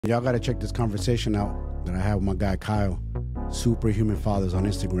Y'all got to check this conversation out that I had with my guy Kyle, Superhuman Fathers on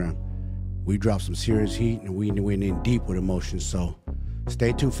Instagram. We dropped some serious heat and we went in deep with emotions, so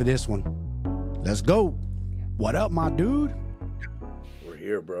stay tuned for this one. Let's go. What up, my dude? We're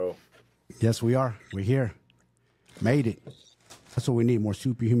here, bro. Yes, we are. We're here. Made it. That's what we need, more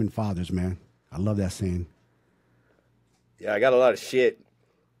superhuman fathers, man. I love that saying. Yeah, I got a lot of shit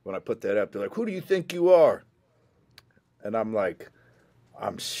when I put that up. They're like, who do you think you are? And I'm like,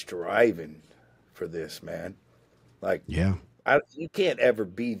 I'm striving for this, man. Like, Yeah. you can't ever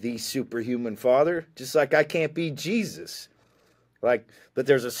be the superhuman father, just like I can't be Jesus. Like, but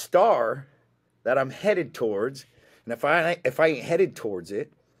there's a star that I'm headed towards, and if I ain't headed towards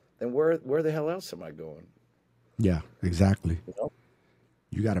it, then where the hell else am I going? Yeah, exactly. You know?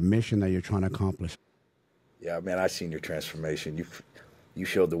 You got a mission that you're trying to accomplish. Yeah, man, I seen your transformation. You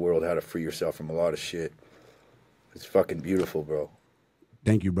showed the world how to free yourself from a lot of shit. It's fucking beautiful, bro.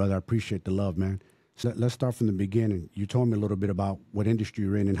 Thank you, brother. I appreciate the love, man. So let's start from the beginning. You told me a little bit about what industry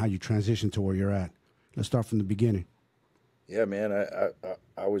you're in and how you transitioned to where you're at. Let's start from the beginning. Yeah, man,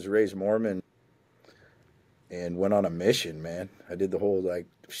 I was raised Mormon and went on a mission, man. I did the whole like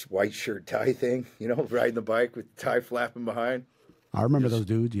white shirt tie thing, you know, riding the bike with the tie flapping behind. I remember those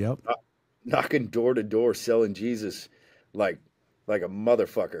dudes. Yep. Knocking door to door selling Jesus like a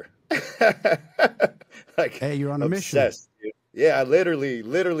motherfucker. Like, hey, you're on a obsessed, mission. Dude. Yeah,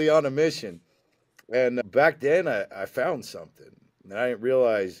 literally on a mission. And back then I found something. And I didn't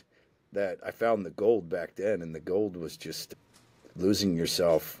realize that I found the gold back then. And the gold was just losing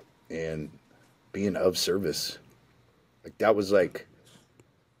yourself and being of service. Like that was like,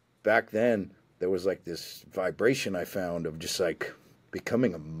 back then there was like this vibration I found of just like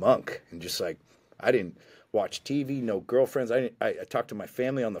becoming a monk. And just like, I didn't watch TV, no girlfriends. I talked to my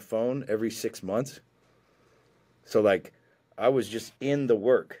family on the phone every 6 months. So like I was just in the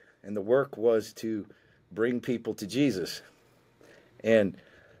work, and the work was to bring people to Jesus. And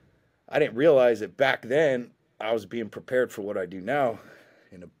I didn't realize that back then I was being prepared for what I do now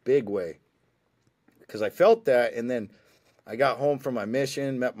in a big way, because I felt that. And then I got home from my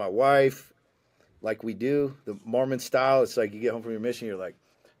mission, met my wife, like we do, the Mormon style. It's like you get home from your mission, you're like,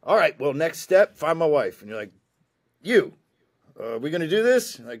 all right, well, next step, find my wife. And you're like, are we going to do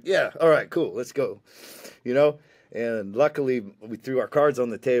this? Like, yeah, all right, cool, let's go. You know? And luckily, we threw our cards on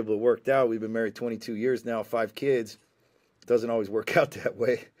the table. It worked out. We've been married 22 years now, 5 kids. It doesn't always work out that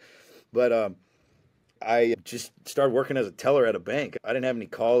way. But I just started working as a teller at a bank. I didn't have any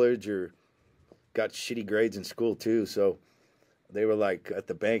college or got shitty grades in school, too. So they were like, at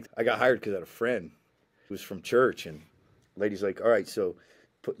the bank, I got hired because I had a friend who was from church. And the lady's like, all right, so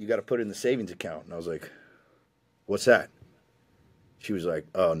you got to put it in the savings account. And I was like, what's that? She was like,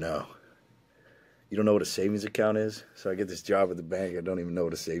 oh, no. You don't know what a savings account is? So I get this job at the bank. I don't even know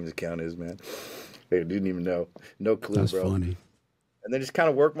what a savings account is, man. I didn't even know. No clue, That's bro. Funny. And then just kind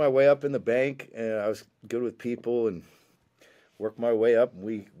of worked my way up in the bank. And I was good with people and worked my way up. And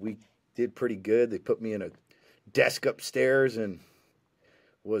we did pretty good. They put me in a desk upstairs and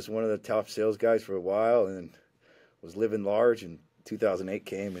was one of the top sales guys for a while, and was living large. And 2008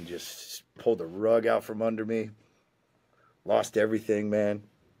 came and just pulled the rug out from under me. Lost everything, man.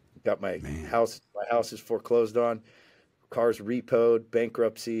 Got my house. My house is foreclosed on. Cars repoed.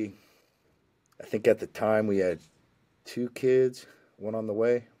 Bankruptcy. I think at the time we had 2 kids, one on the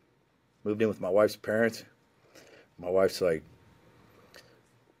way. Moved in with my wife's parents. My wife's like,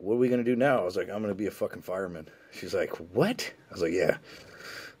 what are we going to do now? I was like, I'm going to be a fucking fireman. She's like, what? I was like, yeah,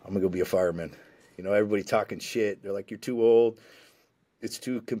 I'm going to go be a fireman. You know, everybody talking shit. They're like, you're too old. It's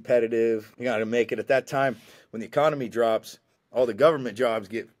too competitive. You got to make it. At that time, when the economy drops, all the government jobs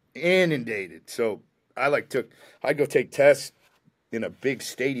get inundated. So I'd go take tests in a big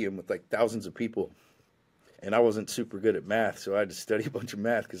stadium with like thousands of people. And I wasn't super good at math, so I had to study a bunch of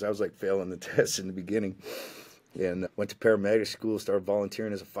math because I was like failing the tests in the beginning. And went to paramedic school, started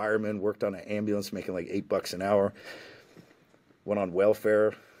volunteering as a fireman, worked on an ambulance, making like $8 an hour. Went on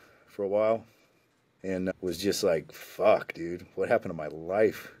welfare for a while and was just like, fuck, dude, what happened to my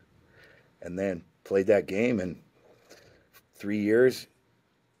life? And then played that game, and 3 years,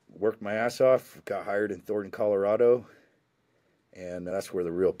 worked my ass off, got hired in Thornton, Colorado. And that's where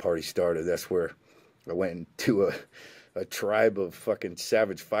the real party started. That's where I went into a tribe of fucking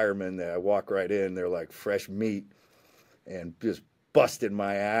savage firemen that I walk right in. They're like fresh meat, and just busted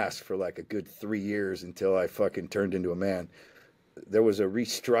my ass for like a good 3 years until I fucking turned into a man. There was a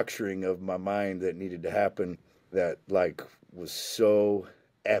restructuring of my mind that needed to happen that like was so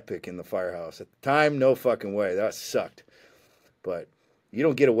epic in the firehouse. At the time, no fucking way. That sucked. But you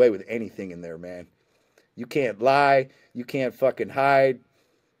don't get away with anything in there, man. You can't lie. You can't fucking hide.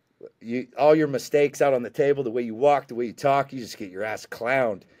 all your mistakes out on the table, the way you walk, the way you talk, you just get your ass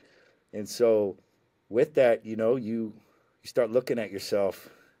clowned. And so with that, you start looking at yourself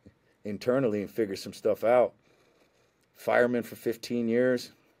internally and figure some stuff out. Fireman for 15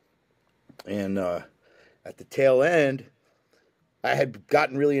 years. And at the tail end, I had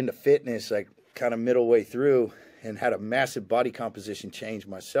gotten really into fitness, like kind of middle way through, and had a massive body composition change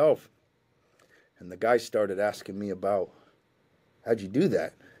myself. And the guy started asking me about, how'd you do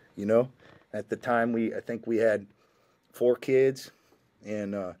that? At the time, I think we had 4 kids,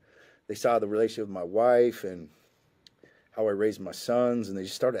 and they saw the relationship with my wife and how I raised my sons, and they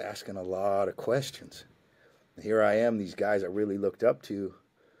just started asking a lot of questions. And here I am, these guys I really looked up to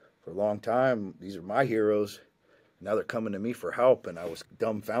for a long time. These are my heroes. Now they're coming to me for help, and I was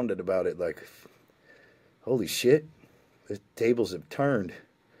dumbfounded about it. Like, holy shit, the tables have turned.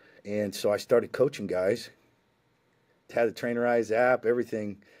 And so I started coaching guys. Had the Trainerize app,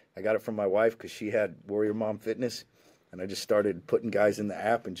 everything. I got it from my wife because she had Warrior Mom Fitness. And I just started putting guys in the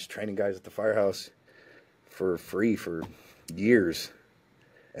app and just training guys at the firehouse for free for years.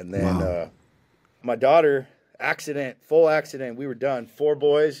 And then my daughter, full accident. We were done. 4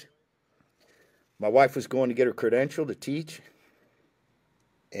 boys. My wife was going to get her credential to teach.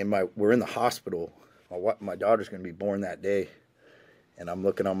 And we're in the hospital. My daughter's going to be born that day. And I'm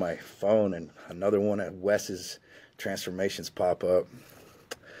looking on my phone, and another one of Wes's transformations pop up.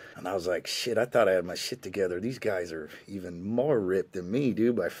 And I was like, shit, I thought I had my shit together. These guys are even more ripped than me,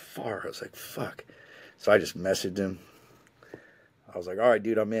 dude, by far. I was like, fuck. So I just messaged him. I was like, all right,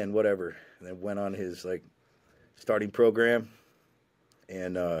 dude, I'm in, whatever. And then went on his, starting program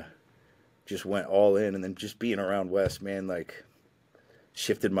and just went all in. And then just being around Wes, man,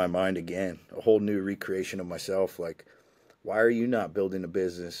 shifted my mind again. A whole new recreation of myself. Why are you not building a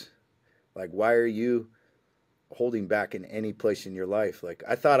business? Why are you holding back in any place in your life?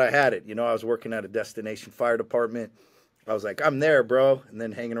 I thought I had it. I was working at a destination fire department. I was like, I'm there, bro. And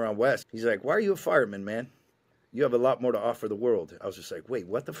then hanging around Wes. He's like, why are you a fireman, man? You have a lot more to offer the world. I was just like, wait,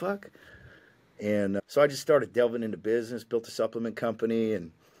 what the fuck? And so I just started delving into business, built a supplement company.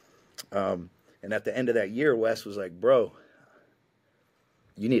 And at the end of that year, Wes was like, bro,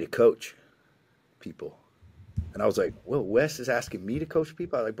 you need to coach people. And I was like, well, Wes is asking me to coach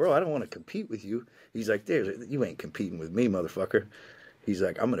people? I was like, bro, I don't want to compete with you. He's like, dude, you ain't competing with me, motherfucker. He's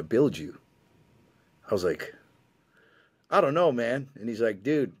like, I'm going to build you. I was like, I don't know, man. And he's like,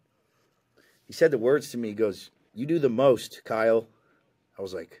 dude, he said the words to me. He goes, you do the most, Kyle. I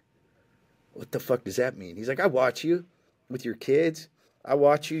was like, what the fuck does that mean? He's like, I watch you with your kids. I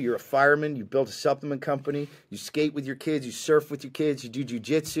watch you. You're a fireman. You built a supplement company. You skate with your kids. You surf with your kids. You do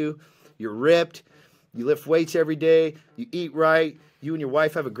jujitsu. You're ripped. You lift weights every day. You eat right. You and your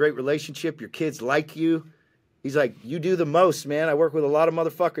wife have a great relationship. Your kids like you. He's like, you do the most, man. I work with a lot of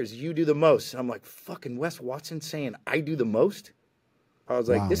motherfuckers. You do the most. I'm like, fucking Wes Watson saying I do the most? I was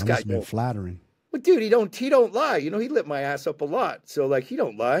like, wow, this that guy must have been flattering. But dude, he don't lie. He lit my ass up a lot. So he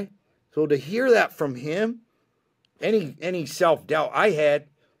don't lie. So to hear that from him, any self-doubt I had,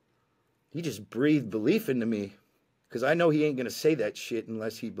 he just breathed belief into me. Because I know he ain't gonna say that shit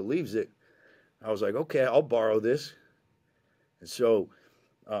unless he believes it. I was like, okay, I'll borrow this. And so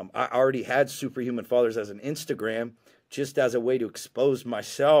I already had Superhuman Fathers as an Instagram just as a way to expose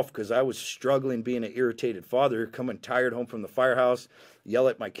myself because I was struggling being an irritated father, coming tired home from the firehouse, yell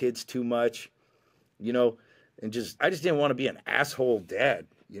at my kids too much, and I just didn't want to be an asshole dad.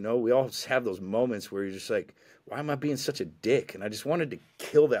 We all have those moments where you're just like, why am I being such a dick? And I just wanted to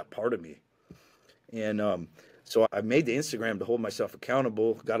kill that part of me. And so I made the Instagram to hold myself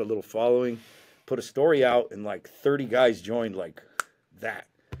accountable, got a little following, put a story out, and 30 guys joined that.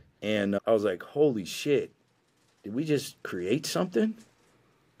 And I was like, holy shit, did we just create something?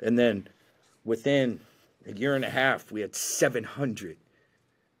 And then within a year and a half, we had 700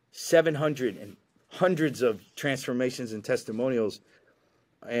 and hundreds of transformations and testimonials.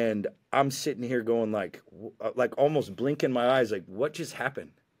 And I'm sitting here going like almost blinking my eyes, like, what just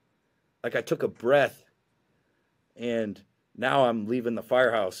happened? I took a breath, and now I'm leaving the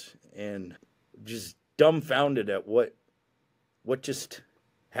firehouse and just dumbfounded at what just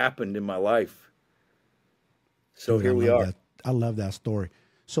happened in my life. So Dude, here we are. I love that story.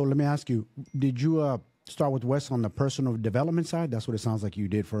 So let me ask you, did you start with Wes on the personal development side? That's what it sounds like you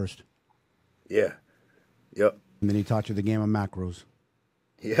did first. Yeah. Yep. And then he taught you the game of macros.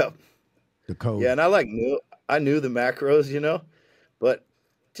 Yep. The code. Yeah, and I knew the macros, but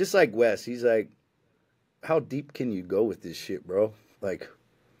just like Wes, he's like, how deep can you go with this shit, bro?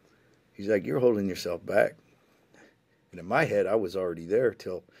 He's like, you're holding yourself back. And in my head, I was already there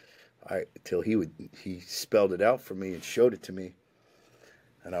till he spelled it out for me and showed it to me.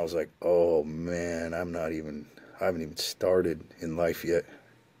 And I was like, oh man, I haven't even started in life yet.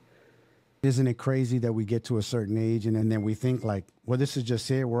 Isn't it crazy that we get to a certain age and then we think like, well, this is just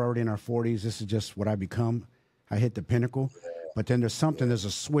it. We're already in our 40s. This is just what I become. I hit the pinnacle. But then there's something, there's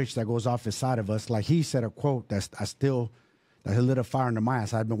a switch that goes off inside of us. Like he said a quote that lit a fire under my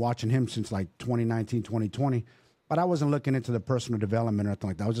ass. I'd been watching him since like 2019, 2020. But I wasn't looking into the personal development or anything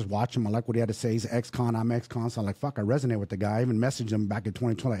like that. I was just watching him. I like what he had to say. He's ex-con, I'm ex-con. So I'm like, fuck, I resonate with the guy. I even messaged him back in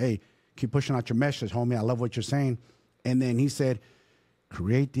 2020. Like, hey, keep pushing out your message, homie. I love what you're saying. And then he said,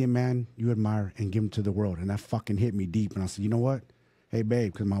 create the man you admire and give him to the world. And that fucking hit me deep. And I said, you know what? Hey,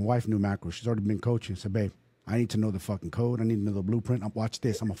 babe, because my wife knew macro. She's already been coaching. I said, babe, I need to know the fucking code. I need to know the blueprint. Watch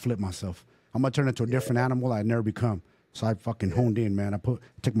this. I'm going to flip myself. I'm going to turn into a different animal I'd never become. So I fucking honed in, man. I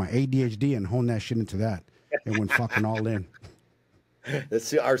took my ADHD and honed that shit into that. And went fucking all in.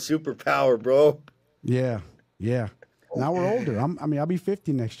 That's our superpower, bro. Yeah, yeah. Now we're older. I'll be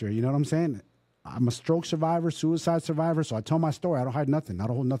 50 next year. You know what I'm saying? I'm a stroke survivor, suicide survivor. So I tell my story. I don't hide nothing. I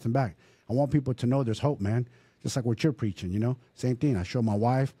don't hold nothing back. I want people to know there's hope, man. Just like what you're preaching, you know? Same thing. I show my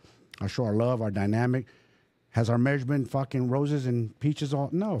wife. I show our love, our dynamic. Has our marriage been fucking roses and peaches all?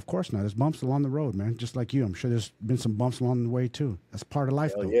 No, of course not. There's bumps along the road, man. Just like you. I'm sure there's been some bumps along the way, too. That's part of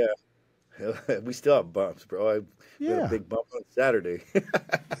life, though. Yeah. We still have bumps, bro. We had a big bump on Saturday.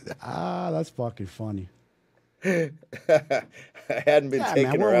 That's fucking funny. I hadn't been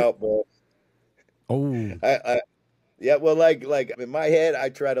taking her out, bro. Oh. Yeah, well, like in my head, I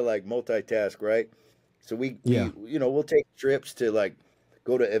try to like multitask, right? So we we'll take trips to like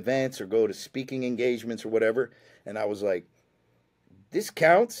go to events or go to speaking engagements or whatever. And I was like, this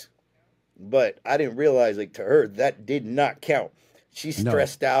counts, but I didn't realize like to her that did not count. She's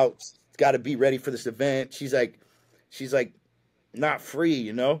stressed out. Got to be ready for this event. She's like not free,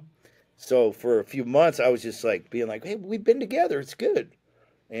 you know? So for a few months, I was just like being like, hey, we've been together. It's good.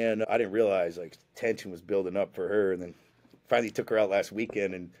 And I didn't realize like tension was building up for her. And then finally took her out last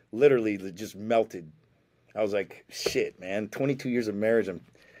weekend and literally just melted. I was like, shit, man, 22 years of marriage. I'm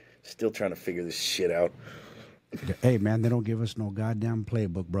still trying to figure this shit out. Hey, man, they don't give us no goddamn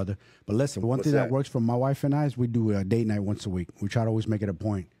playbook, brother. But listen, one thing that works for my wife and I is we do a date night once a week. We try to always make it a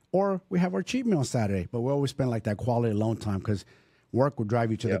point. Or we have our cheat meal on Saturday, but we always spend like that quality alone time because work will drive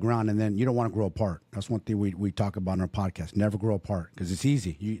you to the ground, and then you don't want to grow apart. That's one thing we talk about in our podcast. Never grow apart because it's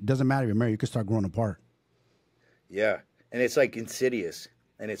easy. It doesn't matter if you're married. You can start growing apart. Yeah, and it's like insidious,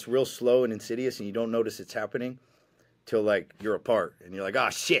 and it's real slow and insidious, and you don't notice it's happening till like you're apart, and you're like, oh,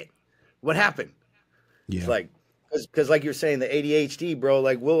 shit, what happened? Yeah. It's like, because like you're saying, the ADHD, bro,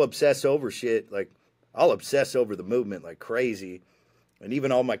 like we'll obsess over shit. Like I'll obsess over the movement like crazy. And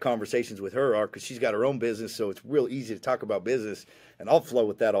even all my conversations with her are because she's got her own business, so it's real easy to talk about business, and I'll flow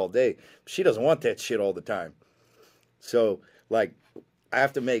with that all day. She doesn't want that shit all the time. So, like, I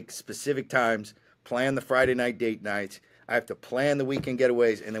have to make specific times, plan the Friday night date nights. I have to plan the weekend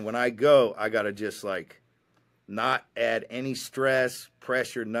getaways, and then when I go, I got to just, like, not add any stress,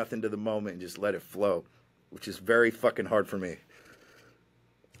 pressure, nothing to the moment, and just let it flow, which is very fucking hard for me.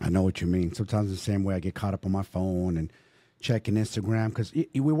 I know what you mean. Sometimes the same way I get caught up on my phone and checking Instagram because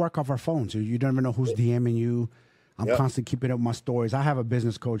we work off our phones. You don't even know who's DMing you. I'm constantly keeping up with my stories. I have a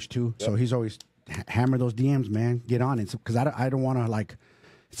business coach too, so he's always hammer those DMs, man. Get on it because I don't want to like.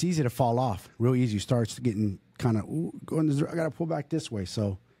 It's easy to fall off real easy. You start getting kind of going. I got to pull back this way.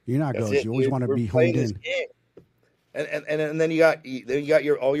 So you're not going. You always want to be honed in. And then you got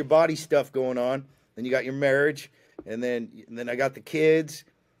your all your body stuff going on. Then you got your marriage, and then I got the kids.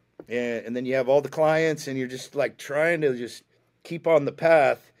 And then you have all the clients, and you're just like trying to just keep on the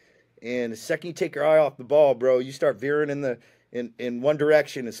path. And the second you take your eye off the ball, bro, you start veering in one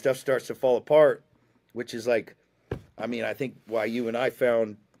direction, and stuff starts to fall apart. Which is like, I mean, I think why you and I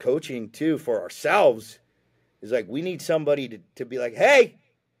found coaching too for ourselves is like we need somebody to be like, hey,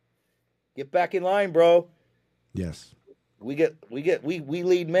 get back in line, bro. Yes, we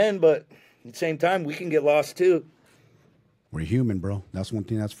lead men, but at the same time we can get lost too. We're human, bro. That's one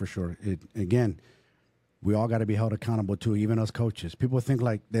thing that's for sure. Again, we all got to be held accountable too, even us coaches. People think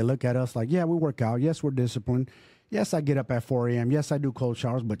like, they look at us like, yeah, we work out. Yes, we're disciplined. Yes, I get up at 4 a.m. Yes, I do cold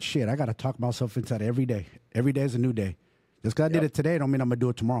showers, but shit, I got to talk myself into that every day. Every day is a new day. Just because I did it today don't mean I'm going to do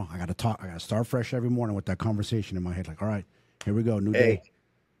it tomorrow. I got to talk. I got to start fresh every morning with that conversation in my head. Like, all right, here we go, new day.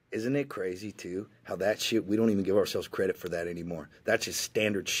 Isn't it crazy too how that shit, we don't even give ourselves credit for that anymore. That's just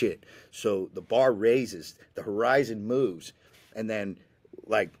standard shit. So the bar raises, the horizon moves. And then,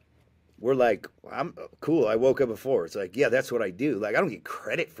 like, we're like, I'm cool. I woke up before. It's like, yeah, that's what I do. Like, I don't get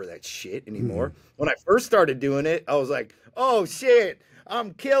credit for that shit anymore. When I first started doing it, I was like, oh, shit,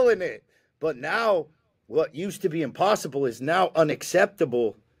 I'm killing it. But now what used to be impossible is now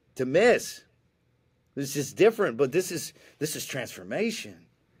unacceptable to miss. This is different, but this is transformation.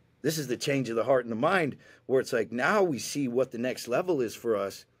 This is the change of the heart and the mind, where it's like now we see what the next level is for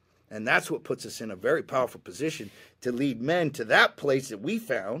us. And that's what puts us in a very powerful position to lead men to that place that we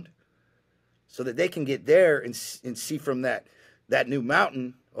found, so that they can get there and see from that new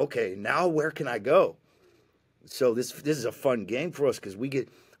mountain, okay, now where can I go? So this is a fun game for us, because we get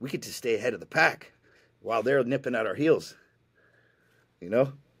to stay ahead of the pack while they're nipping at our heels. You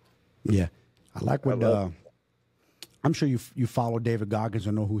know? Yeah. I like what I'm sure you follow David Goggins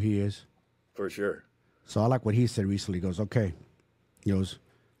or know who he is. For sure. So I like what he said recently. He goes, okay, he goes,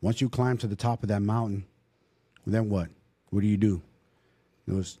 once you climb to the top of that mountain, then what? What do?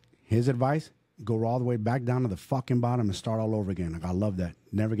 He goes, his advice, go all the way back down to the fucking bottom and start all over again. Like, I love that.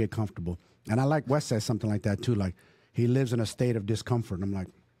 Never get comfortable. And I like Wes says something like that too. Like, he lives in a state of discomfort. And I'm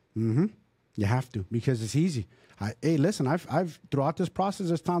like, you have to, because it's easy. Hey, listen, I've throughout this process,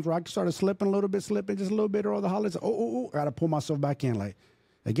 there's times where I started slipping just a little bit, or the holidays. I got to pull myself back in. Like,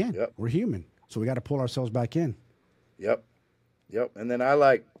 again, we're human, so we got to pull ourselves back in. Yep. And then I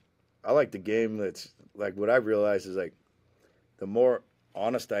like the game that's like, what I've realized is, like, the more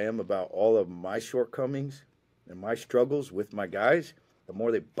honest I am about all of my shortcomings and my struggles with my guys, the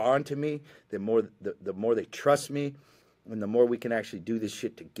more they bond to me, the more they trust me, and the more we can actually do this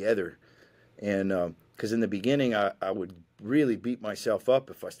shit together. And because in the beginning, I would really beat myself up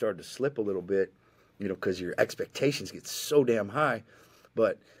if I started to slip a little bit, you know, because your expectations get so damn high.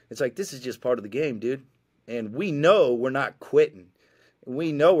 But it's like, this is just part of the game, dude. And we know we're not quitting.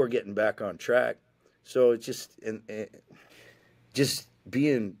 We know we're getting back on track. So it's just, just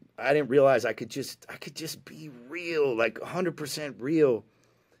being, I didn't realize I could just be real, like 100% real.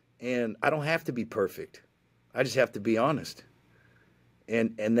 And I don't have to be perfect. I just have to be honest.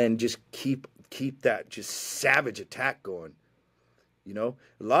 And then just keep that just savage attack going. You know,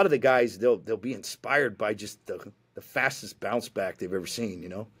 a lot of the guys, they'll be inspired by just the fastest bounce back they've ever seen. You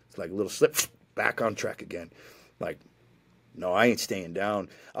know, it's like a little slip, back on track again. Like, no, I ain't staying down.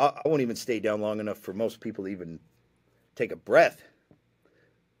 I won't even stay down long enough for most people to even take a breath.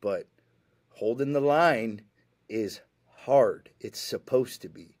 But holding the line is hard. It's supposed to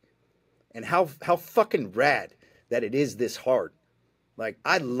be. And how fucking rad that it is this hard. Like,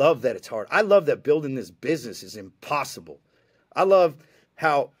 I love that it's hard. I love that building this business is impossible. I love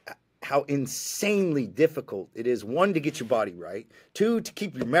how insanely difficult it is, one, to get your body right, two, to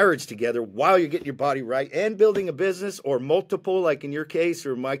keep your marriage together while you're getting your body right and building a business, or multiple, like in your case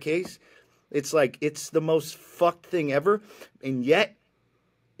or my case. It's like, it's the most fucked thing ever. And yet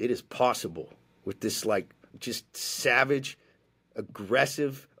it is possible with this, like, just savage,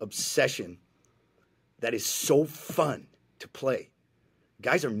 aggressive obsession that is so fun to play.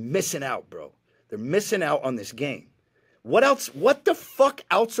 Guys are missing out, bro. They're missing out on this game. What else? What the fuck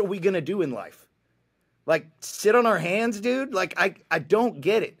else are we going to do in life? Like, sit on our hands, dude? Like, I don't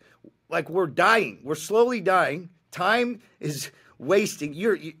get it. Like, we're dying. We're slowly dying. Time is wasting.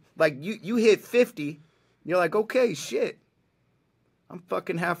 You hit 50. You're like, okay, shit. I'm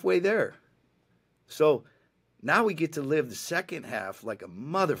fucking halfway there. So now we get to live the second half like a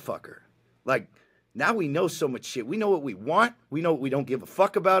motherfucker. Like, now we know so much shit. We know what we want. We know what we don't give a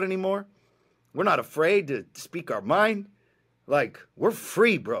fuck about anymore. We're not afraid to speak our mind. Like, we're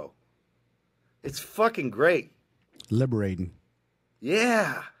free, bro. It's fucking great. Liberating.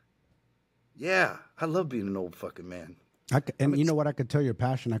 Yeah. Yeah. I love being an old fucking man. You know what? I could tell your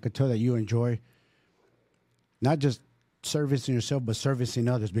passion. I could tell that you enjoy not just servicing yourself, but servicing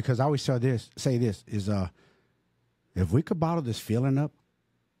others. Because I always say this is, if we could bottle this feeling up,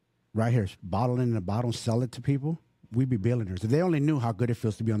 right here, bottle it in a bottle, sell it to people, we'd be billionaires. If they only knew how good it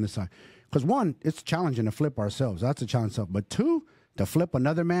feels to be on this side. Because one, it's challenging to flip ourselves. That's a challenge itself. But two, to flip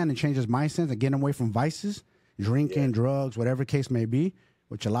another man and change his mindset and get him away from vices, drinking, drugs, whatever case may be,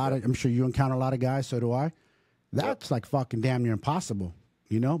 which I'm sure you encounter a lot of guys, so do I. That's like fucking damn near impossible,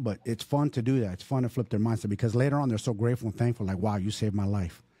 you know? But it's fun to do that. It's fun to flip their mindset, because later on they're so grateful and thankful, like, wow, you saved my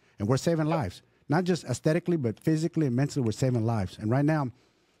life. And we're saving lives. Not just aesthetically, but physically and mentally, we're saving lives. And right now,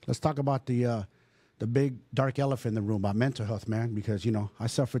 let's talk about the big dark elephant in the room, about mental health, man, because, you know, I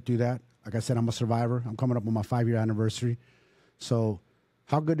suffered through that. Like I said, I'm a survivor. I'm coming up on my 5-year anniversary. So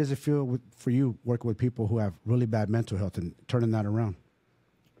how good does it feel for you working with people who have really bad mental health and turning that around?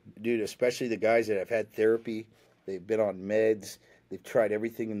 Dude, especially the guys that have had therapy, they've been on meds, they've tried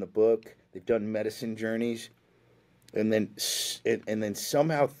everything in the book, they've done medicine journeys, and then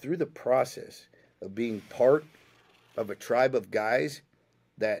somehow through the process of being part of a tribe of guys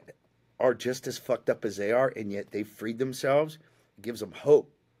that are just as fucked up as they are, and yet they've freed themselves, it gives them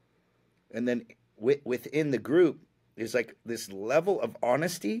hope. And then within the group is like this level of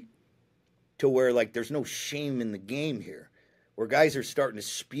honesty to where like there's no shame in the game here, where guys are starting to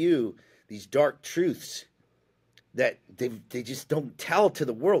spew these dark truths that they just don't tell to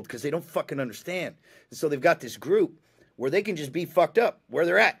the world because they don't fucking understand. And so they've got this group where they can just be fucked up where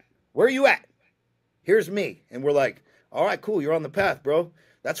they're at. Where are you at? Here's me. And we're like, all right, cool, you're on the path, bro.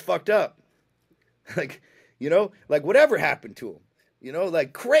 That's fucked up. Like, you know, like whatever happened to him. You know,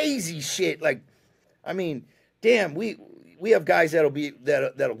 like crazy shit. Like, I mean, damn, we have guys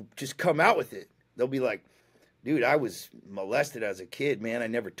that'll just come out with it. They'll be like, dude, I was molested as a kid, man. I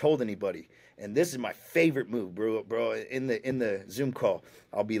never told anybody. And this is my favorite move, bro. In the Zoom call,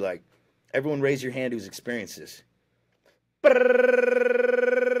 I'll be like, everyone raise your hand who's experienced this.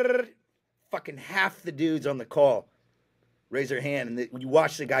 Fucking half the dudes on the call raise their hand, and you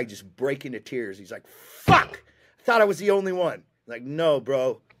watch the guy just break into tears. He's like, fuck, I thought I was the only one. Like, no,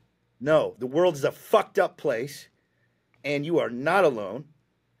 bro. No, the world is a fucked up place, and you are not alone.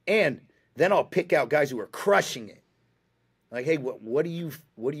 And then I'll pick out guys who are crushing it. Like, hey, what do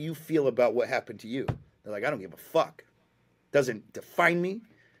you feel about what happened to you? They're like, I don't give a fuck. Doesn't define me.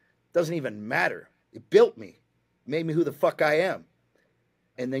 Doesn't even matter. It built me. Made me who the fuck I am.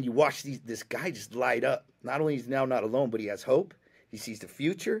 And then you watch this guy just light up. Not only is he now not alone, but he has hope. He sees the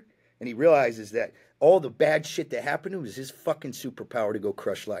future, and he realizes that all the bad shit that happened to him is his fucking superpower to go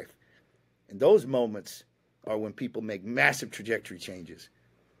crush life. And those moments are when people make massive trajectory changes.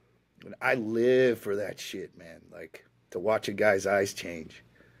 And I live for that shit, man. Like, to watch a guy's eyes change.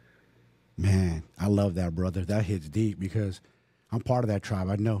 Man, I love that, brother. That hits deep because I'm part of that tribe.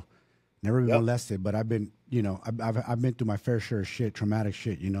 I know. Never been molested, but I've been, you know, I've been through my fair share of shit, traumatic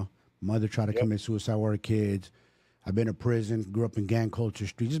shit, you know. Mother tried to commit suicide while we were kids. I've been to prison, grew up in gang culture,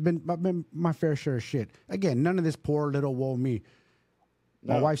 street. I've been my fair share of shit. Again, none of this poor little woe me.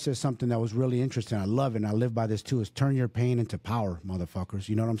 My wife says something that was really interesting. I love it, and I live by this too, is turn your pain into power, motherfuckers.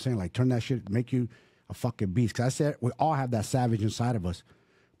 You know what I'm saying? Like, turn that shit, make you a fucking beast. Because I said we all have that savage inside of us,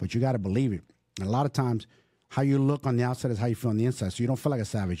 but you got to believe it. And a lot of times, how you look on the outside is how you feel on the inside. So you don't feel like a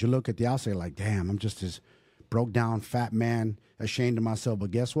savage. You look at the outside like, damn, I'm just this broke down, fat man, ashamed of myself.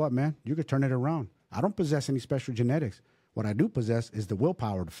 But guess what, man? You could turn it around. I don't possess any special genetics. What I do possess is the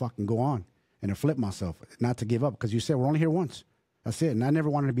willpower to fucking go on and to flip myself, not to give up. Because you said we're only here once. That's it. And I never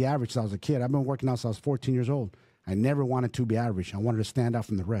wanted to be average since I was a kid. I've been working out since I was 14 years old. I never wanted to be average. I wanted to stand out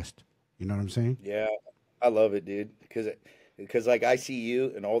from the rest. You know what I'm saying? Yeah, I love it, dude. Because like I see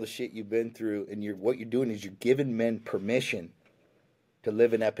you and all the shit you've been through, and what you're doing is you're giving men permission to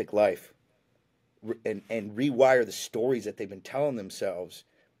live an epic life and rewire the stories that they've been telling themselves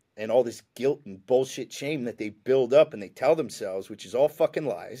and all this guilt and bullshit shame that they build up and they tell themselves, which is all fucking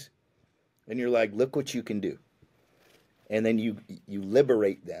lies. And you're like, look what you can do. And then you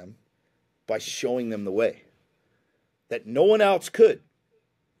liberate them by showing them the way that no one else could.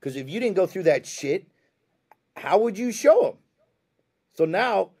 Because if you didn't go through that shit, how would you show them? So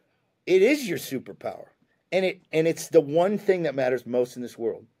now it is your superpower. And it's the one thing that matters most in this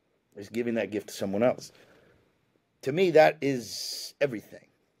world is giving that gift to someone else. To me, that is everything.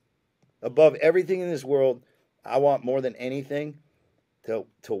 Above everything in this world, I want more than anything to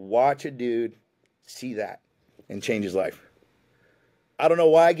watch a dude see that and change his life. I don't know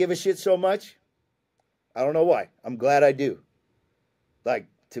why I give a shit so much. I don't know why. I'm glad I do. Like,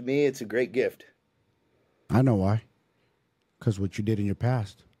 to me, it's a great gift. I know why. Because what you did in your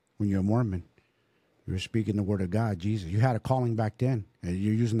past, when you're a Mormon, you were speaking the word of God, Jesus. You had a calling back then, and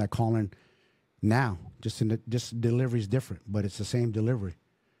you're using that calling now. Just delivery is different, but it's the same delivery.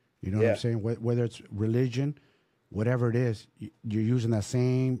 You know what I'm saying? Whether it's religion, whatever it is, you're using that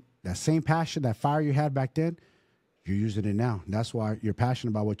same passion, that fire you had back then. You're using it now. That's why you're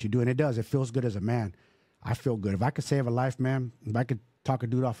passionate about what you do, and it does. It feels good as a man. I feel good. If I could save a life, man, if I could talk a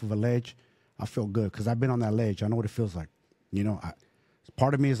dude off of a ledge, I feel good because I've been on that ledge. I know what it feels like. You know,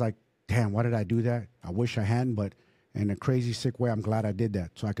 part of me is like, damn, why did I do that? I wish I hadn't, but in a crazy, sick way, I'm glad I did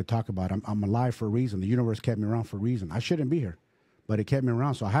that so I could talk about it. I'm alive for a reason. The universe kept me around for a reason. I shouldn't be here, but it kept me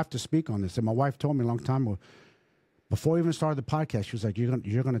around, so I have to speak on this. And my wife told me a long time ago, before we even started the podcast, she was like,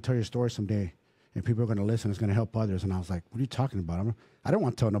 you're gonna tell your story someday, and people are going to listen. It's going to help others. And I was like, what are you talking about? I don't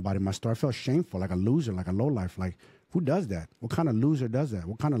want to tell nobody my story. I felt shameful, like a loser, like a lowlife. Like, who does that? What kind of loser does that?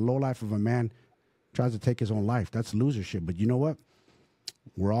 What kind of lowlife of a man tries to take his own life? That's losership. But you know what?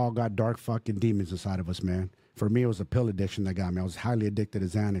 We're all got dark fucking demons inside of us, man. For me, it was a pill addiction that got me. I was highly addicted to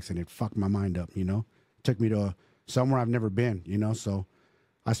Xanax, and it fucked my mind up, you know? Took me to somewhere I've never been, you know? So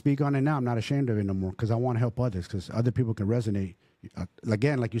I speak on it now. I'm not ashamed of it no more because I want to help others because other people can resonate.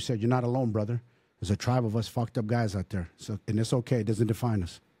 Again, like you said, you're not alone, brother. There's a tribe of us fucked up guys out there. So, and it's okay. It doesn't define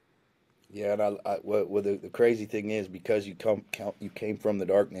us. Yeah, and what the crazy thing is, because you came from the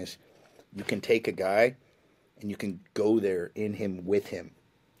darkness, you can take a guy and you can go there in him with him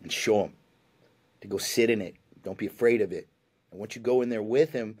and show him to go sit in it. Don't be afraid of it. And once you go in there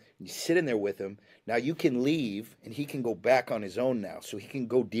with him, and you sit in there with him, now you can leave and he can go back on his own now. So he can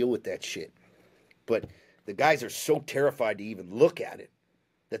go deal with that shit. But the guys are so terrified to even look at it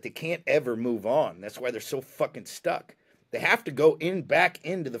that they can't ever move on. That's why they're so fucking stuck. They have to go back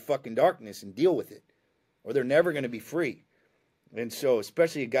into the fucking darkness and deal with it, or they're never going to be free. And so,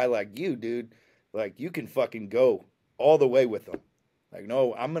 especially a guy like you, dude, like you can fucking go all the way with them. Like,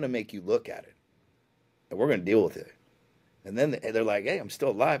 no, I'm going to make you look at it, and we're going to deal with it. And then they're like, hey, I'm still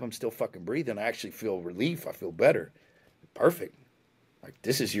alive. I'm still fucking breathing. I actually feel relief. I feel better. Perfect. Like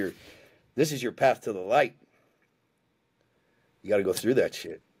this is your path to the light. You got to go through that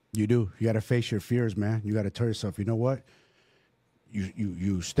shit. You do. You got to face your fears, man. You got to tell yourself, you know what?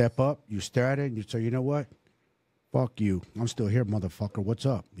 You step up, you stare at it, and you say, you know what? Fuck you. I'm still here, motherfucker. What's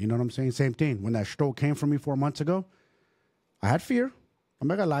up? You know what I'm saying? Same thing. When that stroke came for me 4 months ago, I had fear. I'm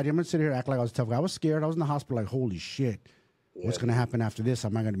not going to lie to you. I'm going to sit here and act like I was a tough guy. I was scared. I was in the hospital like, holy shit. Yeah. What's going to happen after this?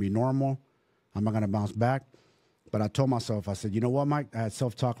 Am I going to be normal? Am I going to bounce back? But I told myself, I said, you know what, Mike? I had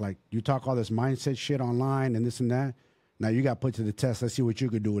self-talk like, you talk all this mindset shit online and this and that. Now you got put to the test. Let's see what you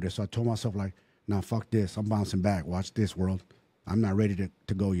could do with it. So I told myself, like, nah, fuck this. I'm bouncing back. Watch this, world. I'm not ready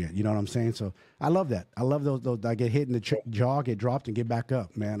to go yet. You know what I'm saying? So I love that. I love those I get hit in the jaw, get dropped, and get back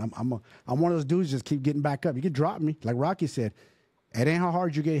up, man. I'm one of those dudes just keep getting back up. You can drop me. Like Rocky said, it ain't how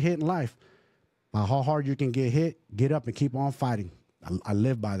hard you get hit in life, but how hard you can get hit, get up, and keep on fighting. I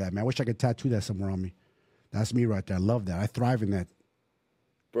live by that, man. I wish I could tattoo that somewhere on me. That's me right there. I love that. I thrive in that.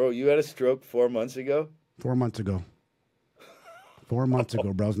 Bro, you had a stroke 4 months ago? 4 months ago. 4 months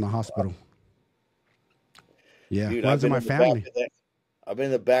ago, bro. I was in the hospital. Yeah, dude, runs in my family. I've been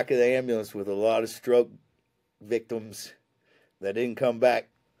in the back of the ambulance with a lot of stroke victims that didn't come back.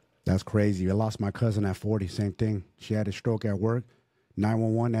 That's crazy. I lost my cousin at 40. Same thing. She had a stroke at work.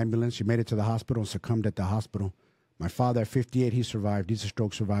 911 ambulance. She made it to the hospital and succumbed at the hospital. My father at 58, he survived. He's a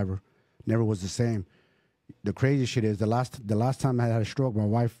stroke survivor. Never was the same. The crazy shit is the last time I had a stroke, my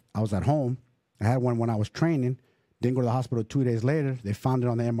wife, I was at home. I had one when I was training. Didn't go to the hospital 2 days later. They found it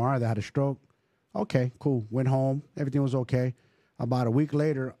on the MRI that I had a stroke. Okay, cool. Went home. Everything was okay. About a week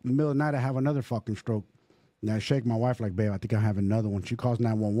later, in the middle of the night, I have another fucking stroke. And I shake my wife like, babe, I think I have another one. She calls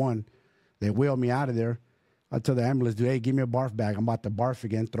 911. They wheel me out of there. I tell the ambulance, dude, hey, give me a barf bag. I'm about to barf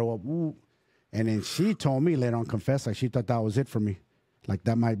again, throw up. Ooh. And then she told me later on, confessed, like she thought that was it for me. Like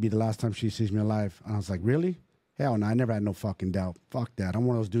that might be the last time she sees me alive. And I was like, really? Hell no, I never had no fucking doubt. Fuck that. I'm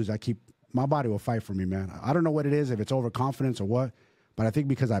one of those dudes my body will fight for me, man. I don't know what it is, if it's overconfidence or what, but I think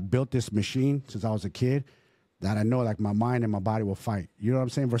because I built this machine since I was a kid, that I know like my mind and my body will fight. You know what I'm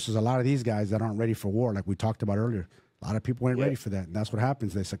saying? Versus a lot of these guys that aren't ready for war, like we talked about earlier. A lot of people ain't ready for that. And that's what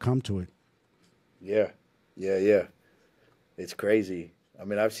happens. They succumb to it. Yeah. It's crazy. I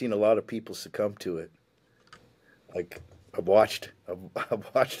mean, I've seen a lot of people succumb to it. Like I've watched a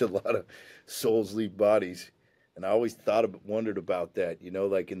lot of souls leave bodies. And I always wondered about that, you know,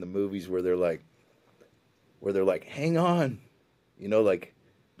 like in the movies where they're like, hang on, you know, like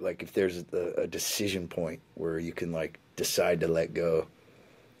if there's a decision point where you can like decide to let go,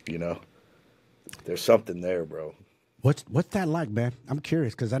 you know, there's something there, bro. What's that like, man? I'm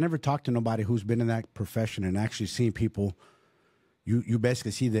curious because I never talked to nobody who's been in that profession and actually seen people. You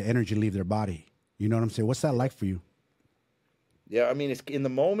basically see the energy leave their body. You know what I'm saying? What's that like for you? Yeah, I mean, it's in the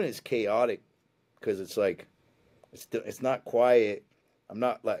moment it's chaotic because it's like. It's not quiet.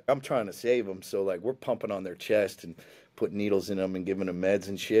 I'm trying to save them. So like we're pumping on their chest and putting needles in them and giving them meds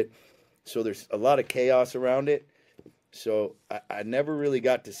and shit. So there's a lot of chaos around it. So I never really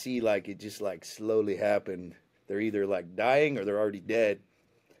got to see like it just like slowly happened. They're either like dying or they're already dead.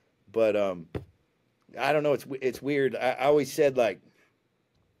 But I don't know. It's weird. I always said like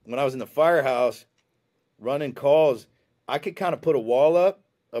when I was in the firehouse running calls, I could kind of put a wall up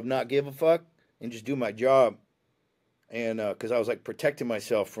of not give a fuck and just do my job. And because I was like protecting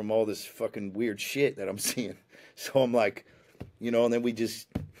myself from all this fucking weird shit that I'm seeing. So I'm like, you know, and then we just,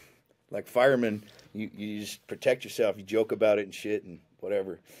 like firemen, you just protect yourself. You joke about it and shit and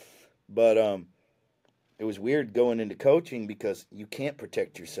whatever. But it was weird going into coaching because you can't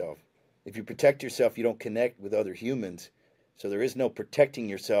protect yourself. If you protect yourself, you don't connect with other humans. So there is no protecting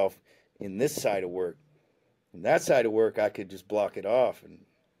yourself in this side of work. In that side of work, I could just block it off.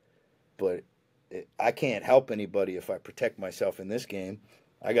 But I can't help anybody if I protect myself in this game.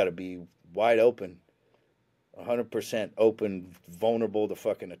 I got to be wide open, 100% open, vulnerable to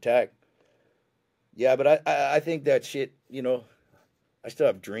fucking attack. Yeah, but I think that shit, you know, I still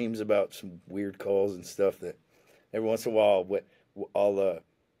have dreams about some weird calls and stuff that every once in a while I'll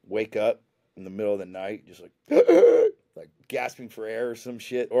wake up in the middle of the night, just like like gasping for air or some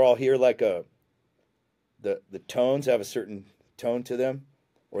shit, or I'll hear like the tones have a certain tone to them,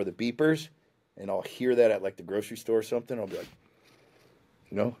 or the beepers, and I'll hear that at like the grocery store or something. I'll be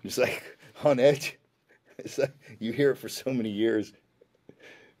like, just like on edge. It's like you hear it for so many years,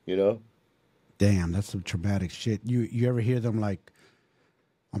 Damn, that's some traumatic shit. You ever hear them like?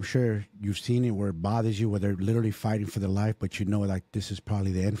 I'm sure you've seen it where it bothers you, where they're literally fighting for their life, but like this is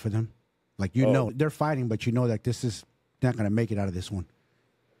probably the end for them. Like they're fighting, but like this is not gonna make it out of this one.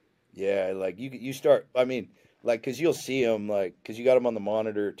 Yeah, like you start. I mean, like because you'll see them, like because you got them on the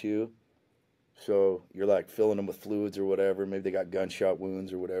monitor too, so you're like filling them with fluids or whatever. Maybe they got gunshot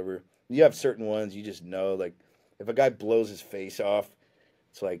wounds or whatever. You have certain ones you just know, like if a guy blows his face off,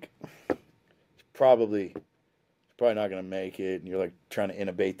 it's like probably not gonna make it, and you're like trying to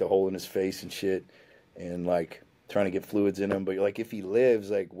intubate the hole in his face and shit, and like trying to get fluids in him. But you're like, if he lives,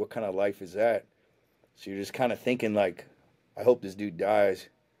 like what kind of life is that? So you're just kind of thinking like, I hope this dude dies,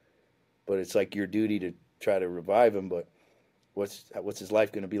 but it's like your duty to try to revive him. But what's his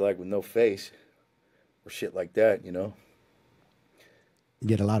life gonna be like with no face or shit like that? You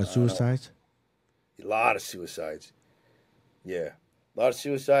get a lot of suicides. A lot of suicides. Yeah, a lot of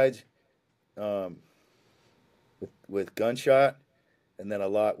suicides. With gunshot, and then a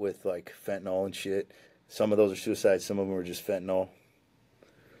lot with like fentanyl and shit. Some of those are suicides. Some of them are just fentanyl.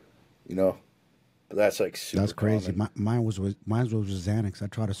 But that's like super. That's crazy. Mine was with Xanax. I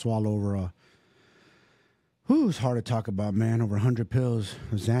tried to swallow over it's hard to talk about, man. Over 100 pills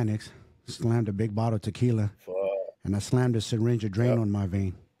of Xanax. Slammed a big bottle of tequila. Fuck. And I slammed a syringe of Drano in my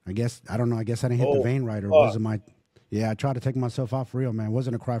vein. I don't know. I guess I didn't hit the vein right, or wasn't my. Yeah, I tried to take myself out for real, man. It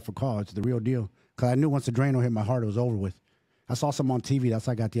wasn't a cry for call. It's the real deal. Because I knew once the Drano hit my heart, it was over with. I saw some on TV. That's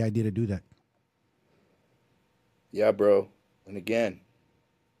how I got the idea to do that. Yeah, bro. And again,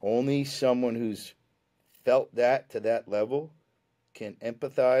 only someone who's felt that to that level can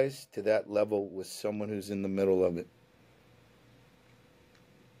empathize to that level with someone who's in the middle of it.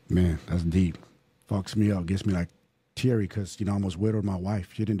 Man, that's deep. Fucks me up. Gets me like teary because, I almost widowed my wife.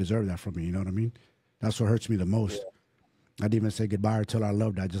 She didn't deserve that from me. You know what I mean? That's what hurts me the most. Yeah. I didn't even say goodbye until I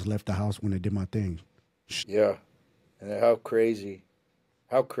loved her. I just left the house when they did my thing. Yeah. And how crazy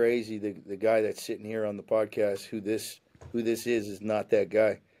the guy that's sitting here on the podcast, who this is not that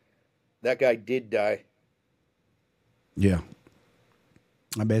guy. That guy did die. Yeah.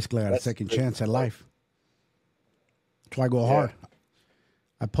 I basically had a second chance at life. That's why I go hard.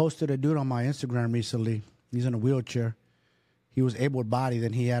 I posted a dude on my Instagram recently. He's in a wheelchair. He was able-bodied,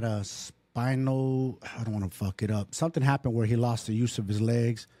 and he had a spinal, I don't want to fuck it up. Something happened where he lost the use of his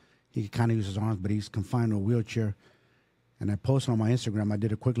legs. He could kind of use his arms, but he's confined to a wheelchair. And I posted on my Instagram, I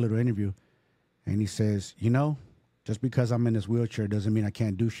did a quick little interview, and he says, just because I'm in this wheelchair doesn't mean I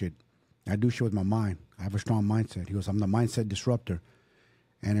can't do shit. I do shit with my mind. I have a strong mindset. He goes, I'm the mindset disruptor.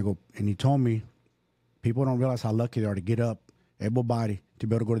 And he told me, people don't realize how lucky they are to get up, able-bodied, to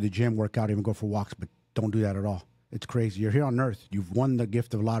be able to go to the gym, work out, even go for walks, but don't do that at all. It's crazy. You're here on Earth. You've won the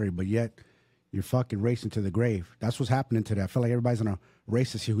gift of lottery, but yet you're fucking racing to the grave. That's what's happening today. I feel like everybody's in a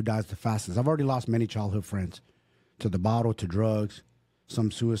race to see who dies the fastest. I've already lost many childhood friends to the bottle, to drugs,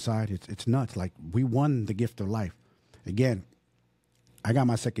 some suicide. It's nuts. Like, we won the gift of life. Again, I got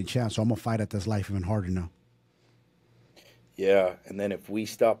my second chance, so I'm going to fight at this life even harder now. Yeah, and then if we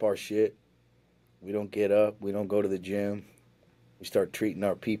stop our shit, we don't get up, we don't go to the gym, we start treating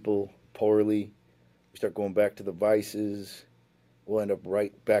our people poorly, we start going back to the vices, we'll end up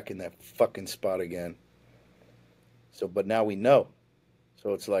right back in that fucking spot again. So, but now we know.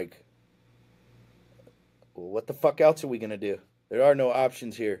 So it's like, well, what the fuck else are we going to do? There are no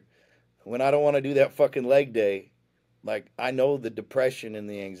options here. When I don't want to do that fucking leg day, like, I know the depression and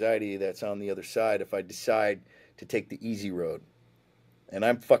the anxiety that's on the other side if I decide to take the easy road. And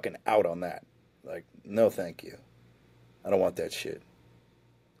I'm fucking out on that. Like, no thank you. I don't want that shit.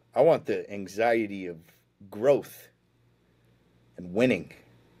 I want the anxiety of growth and winning.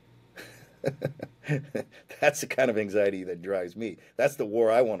 That's the kind of anxiety that drives me. That's the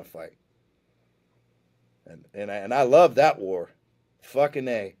war I want to fight. And I love that war. Fucking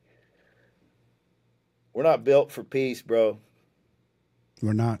A. We're not built for peace, bro.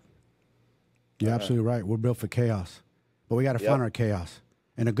 We're not. You're absolutely right. We're built for chaos. But we got to find our chaos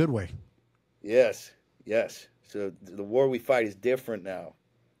in a good way. Yes, yes. So the war we fight is different now.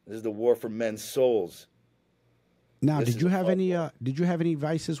 This is the war for men's souls. Now, did you have any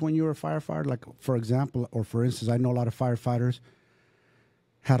vices when you were a firefighter? Like, for example, or for instance, I know a lot of firefighters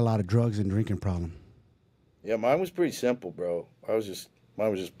had a lot of drugs and drinking problem. Yeah, mine was pretty simple, bro. Mine was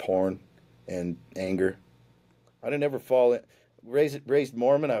just porn and anger. I didn't ever fall in. Raised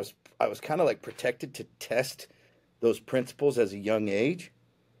Mormon. I was kind of like protected to test those principles as a young age,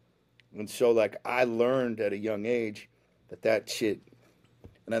 and so like I learned at a young age that shit.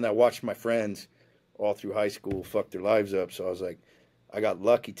 And then I watched my friends all through high school fuck their lives up. So I was like, I got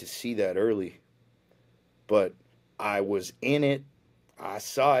lucky to see that early, but I was in it. I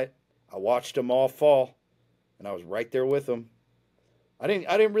saw it. I watched them all fall, and I was right there with them. I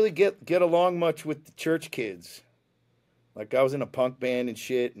didn't really get along much with the church kids. Like I was in a punk band and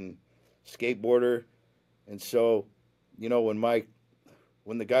shit and skateboarder. And so,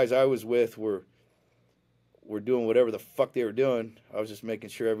 when the guys I was with were doing whatever the fuck they were doing, I was just making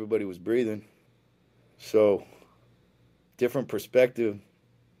sure everybody was breathing. So, different perspective,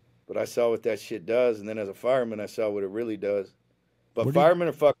 but I saw what that shit does, and then as a fireman I saw what it really does. But firemen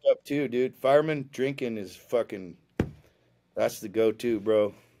are fucked up too, dude. Firemen drinking is fucking, that's the go-to,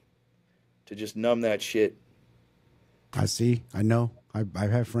 bro. To just numb that shit. I see. I know.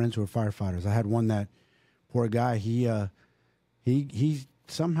 I've had friends who are firefighters. I had one that poor guy. He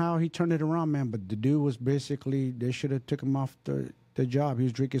somehow he turned it around, man. But the dude was basically, they should have took him off the job. He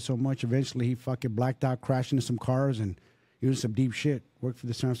was drinking so much. Eventually, he fucking blacked out, crashed into some cars, and he was some deep shit. Worked for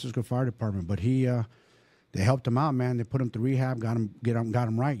the San Francisco Fire Department, but they helped him out, man. They put him through rehab, got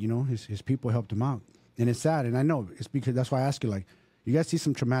him right. You know, his people helped him out, and it's sad. And I know it's because that's why I ask you, like, you guys see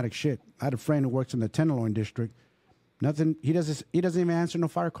some traumatic shit. I had a friend who works in the Tenderloin district. Nothing. He doesn't even answer no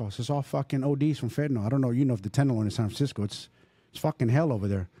fire calls. It's all fucking ODs from fentanyl. I don't know. You know, if the Tenderloin in San Francisco, it's fucking hell over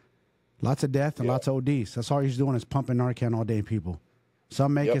there. Lots of death and lots of ODs. That's all he's doing is pumping Narcan all day, people.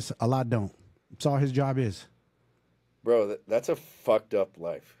 Some make it, a lot don't. That's all his job is. Bro, that's a fucked up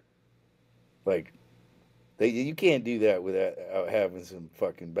life. Like, you can't do that without having some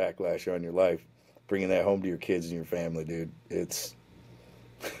fucking backlash on your life, bringing that home to your kids and your family, dude. It's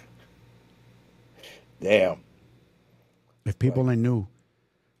damn. If people only knew,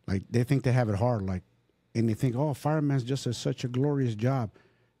 like, they think they have it hard, like, and they think, oh, fireman's just such a glorious job.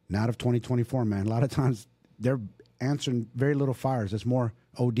 Not of 2024, man. A lot of times they're answering very little fires. It's more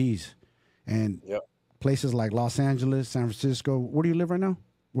ODs. And places like Los Angeles, San Francisco. Where do you live right now?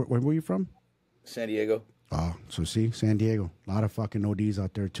 Where are you from? San Diego. Oh, so see, San Diego. A lot of fucking ODs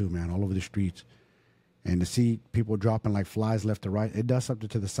out there too, man, all over the streets. And to see people dropping like flies left to right, it does something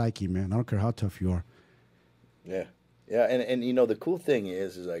to the psyche, man. I don't care how tough you are. Yeah. Yeah, and you know, the cool thing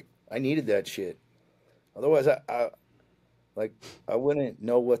is like, I needed that shit. Otherwise, I wouldn't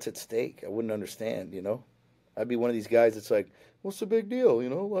know what's at stake. I wouldn't understand, you know? I'd be one of these guys that's like, what's the big deal? You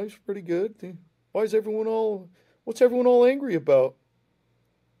know, life's pretty good. What's everyone all angry about?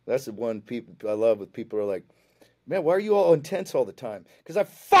 That's the one people I love with people who are like, man, why are you all intense all the time? Because I've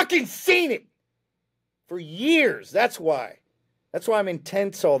fucking seen it for years. That's why. That's why I'm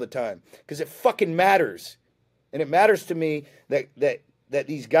intense all the time. Because it fucking matters. And it matters to me that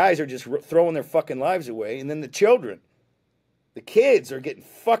these guys are just throwing their fucking lives away. And then the children, the kids are getting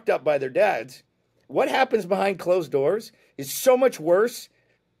fucked up by their dads. What happens behind closed doors is so much worse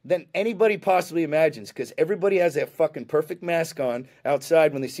than anybody possibly imagines, because everybody has that fucking perfect mask on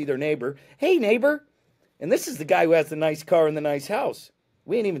outside when they see their neighbor. Hey, neighbor. And this is the guy who has the nice car and the nice house.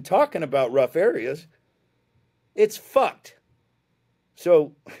 We ain't even talking about rough areas. It's fucked.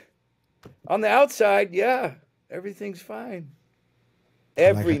 So on the outside, yeah, everything's fine.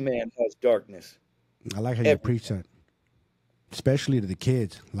 Every man has darkness. I like how you preach that, especially to the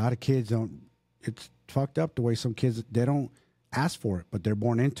kids. A lot of kids don't. It's fucked up the way some kids, they don't ask for it, but they're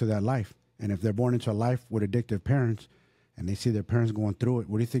born into that life. And if they're born into a life with addictive parents and they see their parents going through it,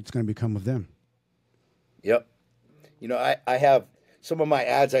 what do you think is going to become of them? Yep. You know, I have some of my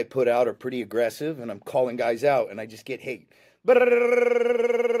ads I put out are pretty aggressive, and I'm calling guys out, and I just get hate.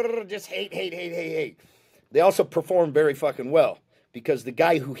 Just hate. They also perform very fucking well, because the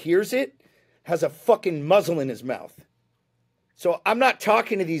guy who hears it has a fucking muzzle in his mouth. So I'm not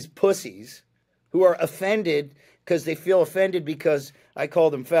talking to these pussies who are offended because they feel offended because I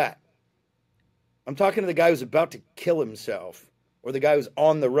called them fat. I'm talking to the guy who's about to kill himself, or the guy who's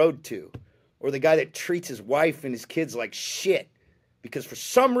on the road to, or the guy that treats his wife and his kids like shit because for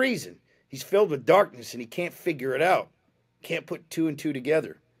some reason he's filled with darkness and he can't figure it out. Can't put two and two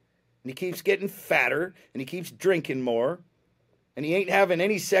together. And he keeps getting fatter, and he keeps drinking more, and he ain't having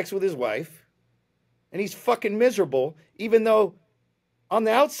any sex with his wife, and he's fucking miserable, even though on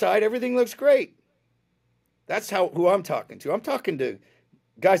the outside everything looks great. That's who I'm talking to. I'm talking to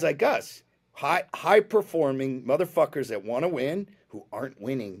guys like us, high performing motherfuckers that want to win, who aren't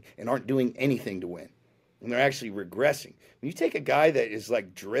winning and aren't doing anything to win, and they're actually regressing. When you take a guy that is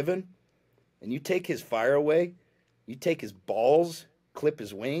like driven and you take his fire away, you take his balls, clip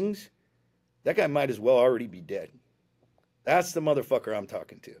his wings, that guy might as well already be dead. That's the motherfucker I'm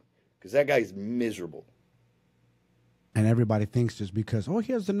talking to, because that guy's miserable. And everybody thinks just because, oh,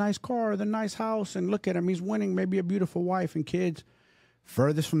 he has the nice car, the nice house, and look at him, he's winning, maybe a beautiful wife and kids.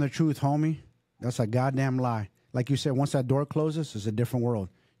 Furthest from the truth, homie. That's a goddamn lie. Like you said, once that door closes, it's a different world.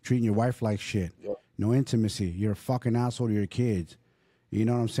 Treating your wife like shit. Yep. No intimacy. You're a fucking asshole to your kids. You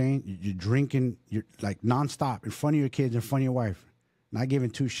know what I'm saying? You're drinking, you're like nonstop in front of your kids, in front of your wife. Not giving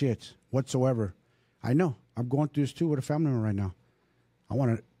two shits whatsoever. I know. I'm going through this too with a family member right now.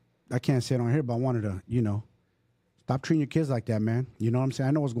 I can't say it on here, but I wanted to, you know, stop treating your kids like that, man. You know what I'm saying?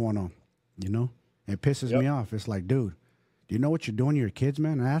 I know what's going on, you know? It pisses me off. It's like, dude, do you know what you're doing to your kids,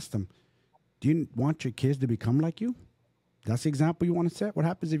 man? I asked them, do you want your kids to become like you? That's the example you want to set? What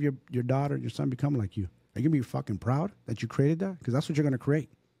happens if your daughter, your son become like you? Are you going to be fucking proud that you created that? Because that's what you're going to create.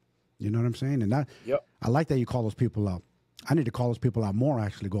 You know what I'm saying? And that, I like that you call those people out. I need to call those people out more,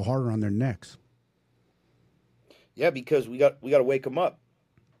 actually. Go harder on their necks. Yeah, because we got to wake them up.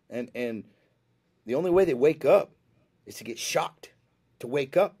 And the only way they wake up is to get shocked. To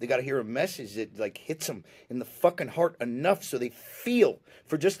wake up, they got to hear a message that like hits them in the fucking heart enough so they feel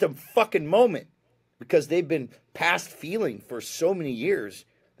for just a fucking moment, because they've been past feeling for so many years.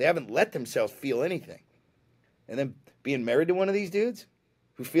 They haven't let themselves feel anything. And then being married to one of these dudes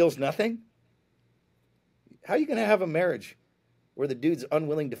who feels nothing, how are you going to have a marriage where the dude's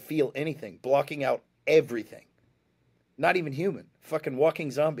unwilling to feel anything, blocking out everything? Not even human, fucking walking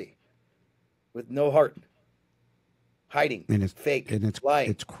zombie with no heart. Hiding, and it's fake, and it's lying.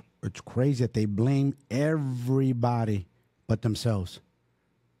 It's crazy that they blame everybody but themselves.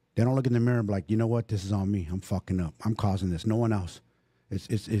 They don't look in the mirror and be like, you know what, this is on me. I'm fucking up. I'm causing this. No one else.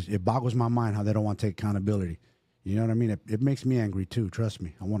 It boggles my mind how they don't want to take accountability. You know what I mean? It makes me angry too. Trust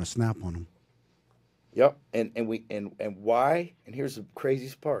me. I want to snap on them. Yep. And why? And here's the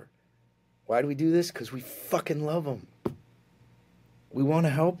craziest part. Why do we do this? Because we fucking love them. We want to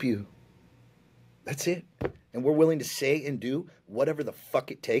help you. That's it. And we're willing to say and do whatever the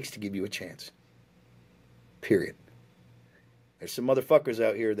fuck it takes to give you a chance. Period. There's some motherfuckers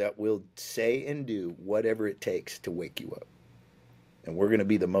out here that will say and do whatever it takes to wake you up. And we're going to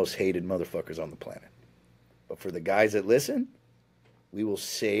be the most hated motherfuckers on the planet. But for the guys that listen, we will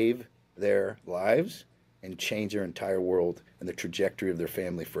save their lives and change their entire world and the trajectory of their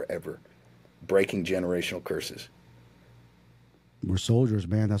family forever. Breaking generational curses. We're soldiers,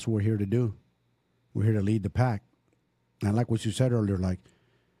 man. That's what we're here to do. We're here to lead the pack. And like what you said earlier, like,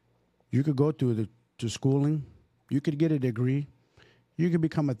 you could go to schooling, you could get a degree, you could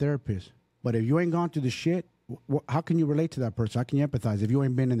become a therapist. But if you ain't gone through the shit, how can you relate to that person? How can you empathize if you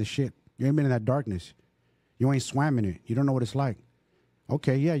ain't been in the shit? You ain't been in that darkness. You ain't swam in it. You don't know what it's like.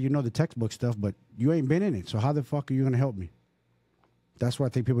 Okay, yeah, you know the textbook stuff, but you ain't been in it. So how the fuck are you going to help me? That's what I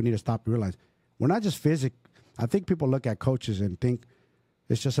think people need to stop and realize. We're not just physical. I think people look at coaches and think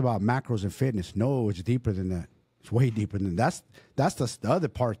it's just about macros and fitness. No, it's deeper than that. It's way deeper than that. That's the other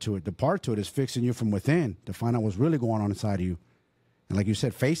part to it. The part to it is fixing you from within to find out what's really going on inside of you. And like you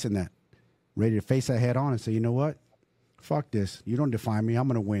said, facing that. Ready to face that head on and say, you know what? Fuck this. You don't define me. I'm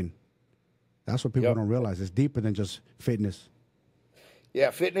going to win. That's what people don't realize. It's deeper than just fitness.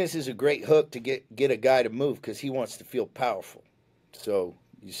 Yeah, fitness is a great hook to get a guy to move because he wants to feel powerful. So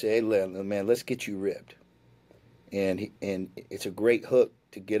you say, hey, man, let's get you ripped. And it's a great hook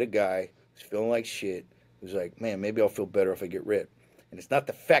to get a guy who's feeling like shit, who's like, man, maybe I'll feel better if I get ripped. And it's not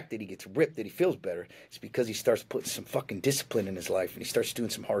the fact that he gets ripped that he feels better. It's because he starts putting some fucking discipline in his life, and he starts doing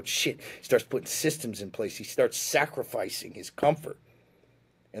some hard shit. He starts putting systems in place. He starts sacrificing his comfort.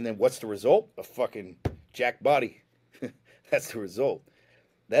 And then what's the result? A fucking jacked body. That's the result.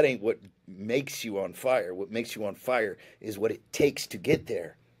 That ain't what makes you on fire. What makes you on fire is what it takes to get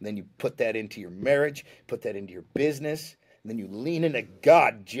there. And then you put that into your marriage, put that into your business, and then you lean into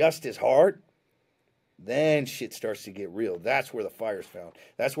God just as hard. Then shit starts to get real. That's where the fire's found.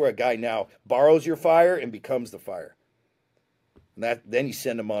 That's where a guy now borrows your fire and becomes the fire. And then you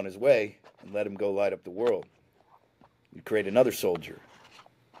send him on his way and let him go light up the world. You create another soldier.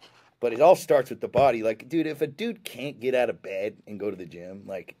 But it all starts with the body. Like, dude, if a dude can't get out of bed and go to the gym,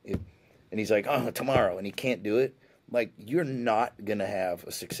 and he's like, oh, tomorrow, and he can't do it, like, you're not going to have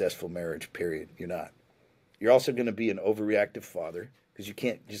a successful marriage, period. You're not. You're also going to be an overreactive father because you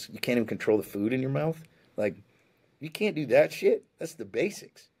can't even control the food in your mouth. Like, you can't do that shit. That's the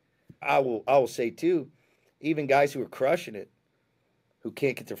basics. I will say, too, even guys who are crushing it, who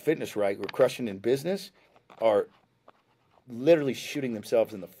can't get their fitness right, who are crushing in business, are literally shooting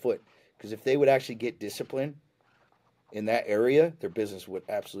themselves in the foot. Because if they would actually get discipline in that area, their business would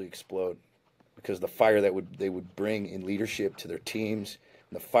absolutely explode. because the fire that they would bring in leadership to their teams,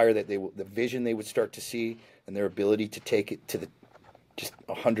 and the fire that the vision they would start to see, and their ability to take it to the just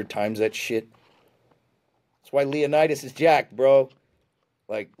 100 times that shit. That's why Leonidas is jacked, bro.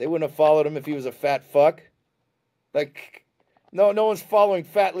 Like, they wouldn't have followed him if he was a fat fuck. Like, no one's following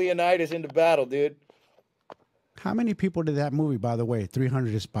fat Leonidas into battle, dude. How many people did that movie, by the way,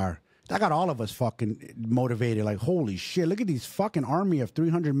 300 Aspire? That got all of us fucking motivated. Like, holy shit, look at these fucking army of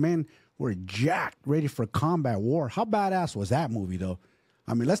 300 men who are jacked, ready for combat war. How badass was that movie, though?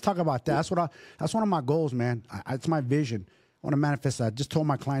 I mean, let's talk about that. That's one of my goals, man. It's my vision. I want to manifest that. I just told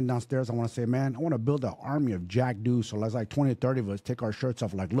my client downstairs, I want to say, man, I want to build an army of jack dudes. So let's like 20 or 30 of us take our shirts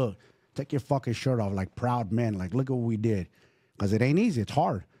off. Like, look, take your fucking shirt off like proud men. Like, look at what we did. Because it ain't easy. It's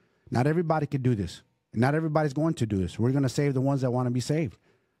hard. Not everybody can do this. Not everybody's going to do this. We're going to save the ones that want to be saved.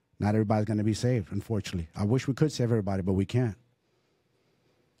 Not everybody's going to be saved, unfortunately. I wish we could save everybody, but we can't.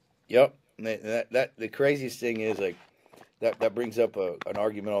 Yep. That the craziest thing is, like, that brings up an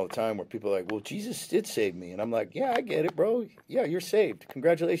argument all the time where people are like, well, Jesus did save me. And I'm like, yeah, I get it, bro. Yeah, you're saved.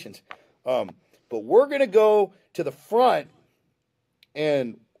 Congratulations. But we're going to go to the front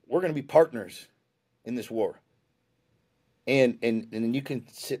and we're going to be partners in this war. And then you can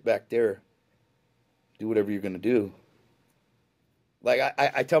sit back there, do whatever you're going to do. Like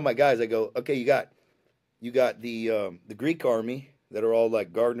I tell my guys, I go, okay, you got the Greek army that are all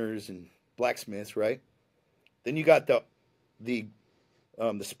like gardeners and blacksmiths, right? Then you got the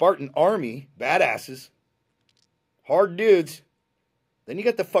Spartan army, badasses, hard dudes. Then you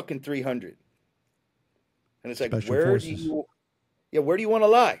got the fucking 300. And it's like, Special where forces. do you want to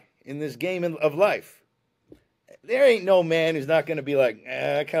lie in this game of life? There ain't no man who's not going to be like,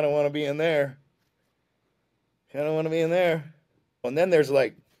 I kind of want to be in there. Kind of want to be in there. And then there's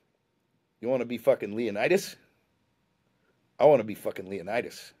like, you want to be fucking Leonidas? I want to be fucking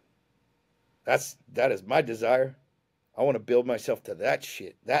Leonidas. That is my desire. I want to build myself to that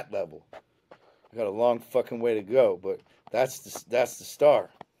shit, that level. I got a long fucking way to go, but that's the star.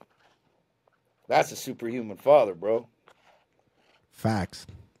 That's a superhuman father, bro. Facts.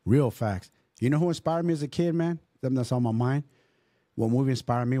 Real facts. You know who inspired me as a kid, man? Something that's on my mind. What movie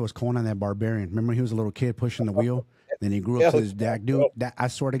inspired me was Conan the Barbarian. Remember he was a little kid pushing the wheel? Then he grew up to this jack dude. That, I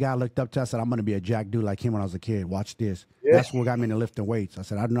swear to God, I looked up to. I said, I'm going to be a jack dude like him when I was a kid. Watch this. Yeah. That's what got me into lifting weights. I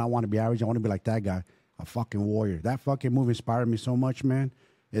said, I do not want to be average. I want to be like that guy, a fucking warrior. That fucking movie inspired me so much, man.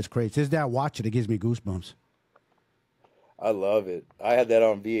 It's crazy. Since that, watch it. It gives me goosebumps. I love it. I had that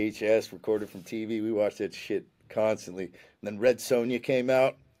on VHS, recorded from TV. We watched that shit constantly. And then Red Sonja came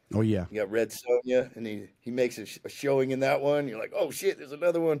out. Oh, yeah. You got Red Sonja, and he makes a showing in that one. You're like, oh, shit, there's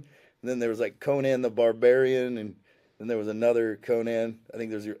another one. And then there was like Conan the Barbarian, and then there was another Conan. I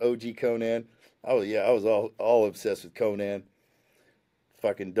think there's your OG Conan. I was all obsessed with Conan.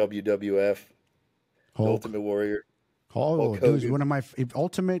 Fucking WWF. Hulk. Ultimate Warrior. Oh, dude, one of my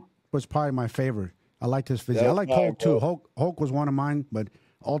Ultimate was probably my favorite. I liked his physique. I like Hulk too. Hulk was one of mine, but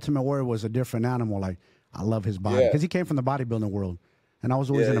Ultimate Warrior was a different animal. Like, I love his body because he came from the bodybuilding world, and I was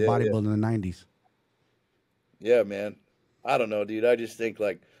always into bodybuilding in the '90s. Yeah, man. I don't know, dude. I just think,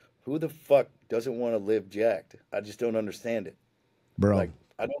 like, who the fuck doesn't want to live jacked? I just don't understand it, bro. Like,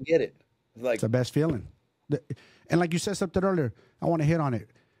 I don't get it. Like, it's the best feeling. And like you said something earlier, I want to hit on it.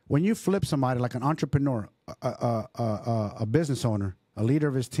 When you flip somebody like an entrepreneur, a business owner, a leader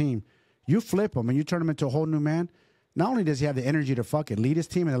of his team, you flip him and you turn him into a whole new man. Not only does he have the energy to fucking lead his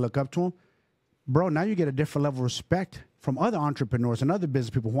team and to look up to him, bro, now you get a different level of respect from other entrepreneurs and other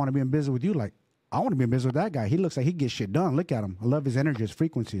business people who want to be in business with you. Like, I want to be in business with that guy. He looks like he gets shit done. Look at him. I love his energy, his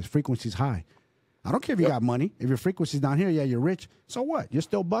frequency. His frequency's high. I don't care if you got money. If your frequency's down here, yeah, you're rich. So what? You're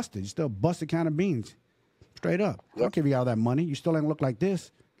still busted. You're still busted kind of beans. Straight up. I don't care if you got all that money. You still ain't look like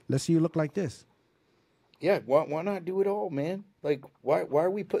this. Let's see you look like this. Yeah, why not do it all, man? Like, why are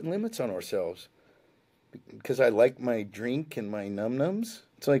we putting limits on ourselves? Because I like my drink and my num-nums?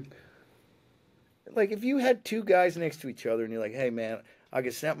 It's like if you had two guys next to each other and you're like, hey, man, I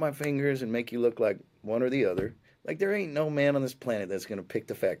can snap my fingers and make you look like one or the other. Like, there ain't no man on this planet that's going to pick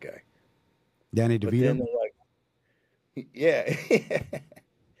the fat guy. Danny DeVito? But then they're like, yeah.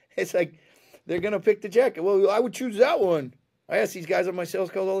 It's like, they're going to pick the jacket. Well, I would choose that one. I ask these guys on my sales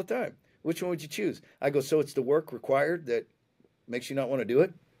calls all the time, which one would you choose? I go, so it's the work required that makes you not want to do it?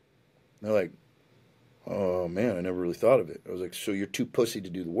 And they're like, oh, man, I never really thought of it. I was like, so you're too pussy to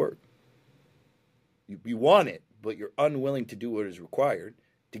do the work. You want it, but you're unwilling to do what is required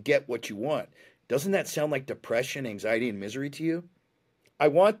to get what you want. Doesn't that sound like depression, anxiety, and misery to you? I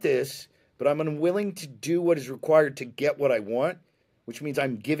want this, but I'm unwilling to do what is required to get what I want, which means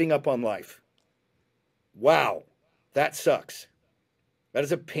I'm giving up on life. Wow, that sucks. That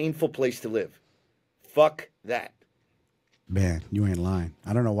is a painful place to live. Fuck that. Man, you ain't lying.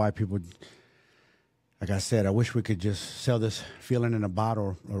 I don't know why people, like I said, I wish we could just sell this feeling in a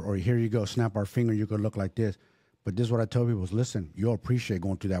bottle or here you go, snap our finger, you could look like this. But this is what I tell people is, listen, you'll appreciate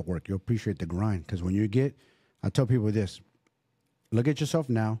going through that work. You'll appreciate the grind. Because when you get, I tell people this, look at yourself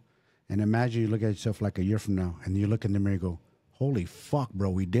now and imagine you look at yourself like a year from now and you look in the mirror and go, holy fuck, bro,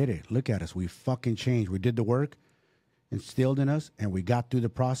 we did it. Look at us. We fucking changed. We did the work instilled in us and we got through the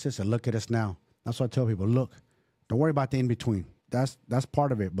process and look at us now. That's what I tell people. Look, don't worry about the in-between. That's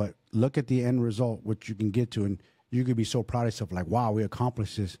part of it. But look at the end result, what you can get to, and you could be so proud of yourself like, wow, we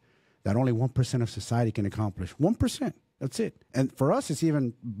accomplished this that only 1% of society can accomplish. 1%. That's it. And for us, it's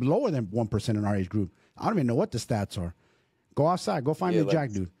even lower than 1% in our age group. I don't even know what the stats are. Go outside. Go find me a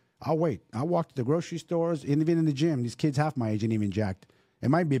jack dude. I'll wait. I'll walk to the grocery stores, and even in the gym. These kids half my age ain't even jacked. It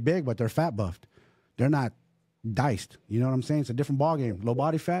might be big, but they're fat buffed. They're not diced. You know what I'm saying? It's a different ball game. Low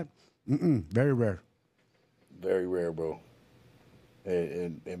body fat, very rare. Very rare, bro.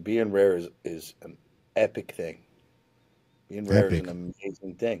 And being rare is an epic thing. Being rare is an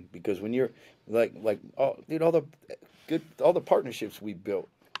amazing thing because when you're like all the partnerships we built.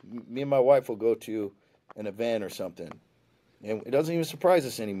 Me and my wife will go to an event or something, and it doesn't even surprise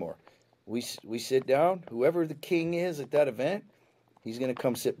us anymore. We sit down. Whoever the king is at that event, he's gonna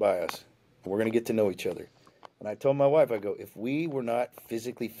come sit by us. We're gonna get to know each other. And I told my wife, I go, if we were not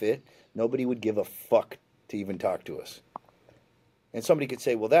physically fit, nobody would give a fuck to even talk to us. And somebody could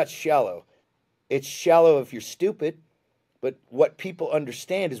say, well, that's shallow. It's shallow if you're stupid. But what people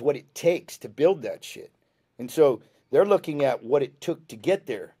understand is what it takes to build that shit. And so they're looking at what it took to get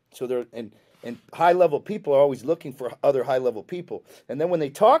there. So they're and high-level people are always looking for other high-level people. And then when they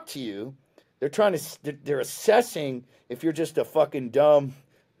talk to you, they're assessing if you're just a fucking dumb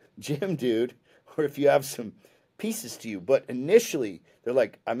gym dude or if you have some pieces to you. But initially, they're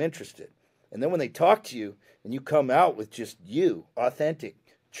like, I'm interested. And then when they talk to you and you come out with just you, authentic,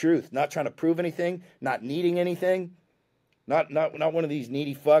 truth, not trying to prove anything, not needing anything, not one of these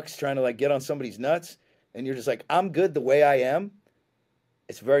needy fucks trying to like get on somebody's nuts, and you're just like, I'm good the way I am.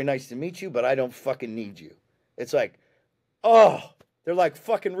 It's very nice to meet you, but I don't fucking need you. It's like, oh, they're like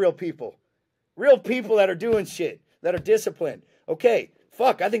fucking real people. Real people that are doing shit, that are disciplined. Okay,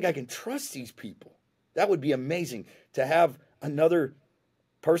 fuck, I think I can trust these people. That would be amazing to have another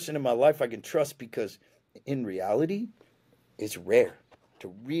person in my life I can trust, because in reality, it's rare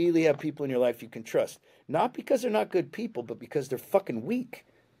to really have people in your life you can trust. Not because they're not good people, but because they're fucking weak.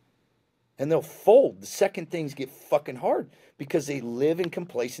 And they'll fold the second things get fucking hard because they live in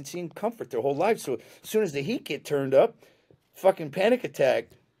complacency and comfort their whole life. So as soon as the heat get turned up, fucking panic attack,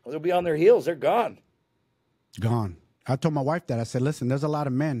 they'll be on their heels. They're gone. Gone. I told my wife that. I said, listen, there's a lot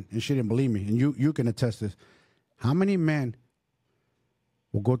of men, and she didn't believe me, and you can attest this. How many men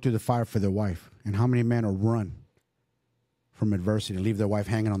will go through the fire for their wife, and how many men will run from adversity and leave their wife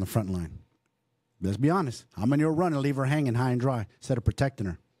hanging on the front line? Let's be honest. How many will run and leave her hanging high and dry instead of protecting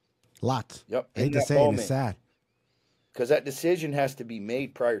her? Lots. Yep. I hate to say it, it's sad. Because that decision has to be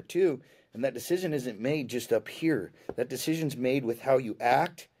made prior to, and that decision isn't made just up here. That decision's made with how you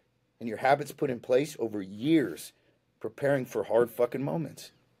act and your habits put in place over years, preparing for hard fucking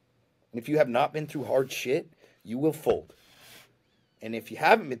moments. And if you have not been through hard shit, you will fold. And if you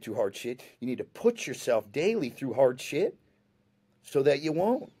haven't been through hard shit, you need to put yourself daily through hard shit so that you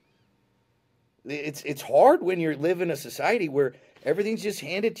won't. It's hard when you're living in a society where everything's just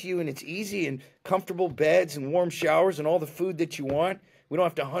handed to you and it's easy and comfortable beds and warm showers and all the food that you want. We don't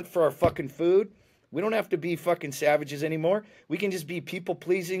have to hunt for our fucking food. We don't have to be fucking savages anymore. We can just be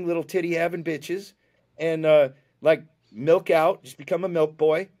people-pleasing little titty-having bitches and like milk out, just become a milk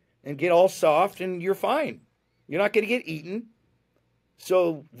boy and get all soft and you're fine. You're not going to get eaten.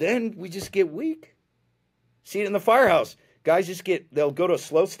 So then we just get weak. See it in the firehouse. Guys they'll go to a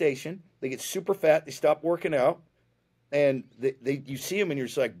slow station. They get super fat. They stop working out. And you see them and you're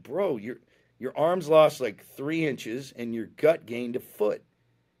just like, bro, your arms lost like 3 inches and your gut gained a foot.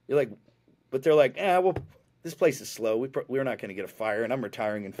 You're like, but they're like, well, this place is slow. We're not going to get a fire, and I'm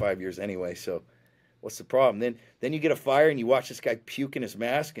retiring in 5 years anyway. So what's the problem? Then you get a fire and you watch this guy puke in his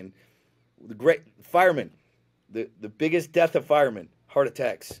mask, and the great fireman, the biggest death of firemen, heart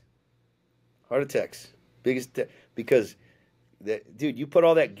attacks. Heart attacks. Because dude, you put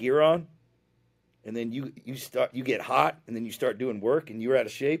all that gear on, and then you get hot, and then you start doing work, and you're out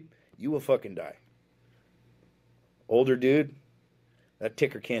of shape, you will fucking die. Older dude, that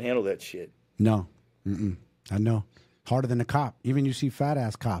ticker can't handle that shit. No. I know. Harder than a cop. Even you see fat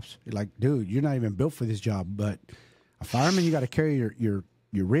ass cops. You're like, dude, you're not even built for this job. But a fireman, you got to carry your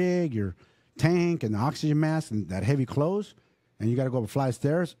rig, your tank, and the oxygen mask, and that heavy clothes, and you got to go up a flight of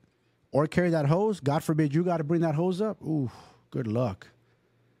stairs. or carry that hose. God forbid you got to bring that hose up. Ooh, good luck.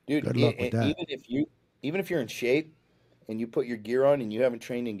 Dude. Good luck with that. Even if you're in shape and you put your gear on and you haven't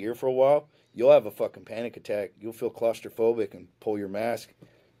trained in gear for a while, you'll have a fucking panic attack. You'll feel claustrophobic and pull your mask.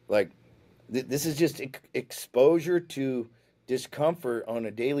 Like, this is just exposure to discomfort on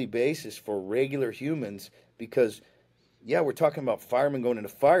a daily basis for regular humans because, yeah, we're talking about firemen going into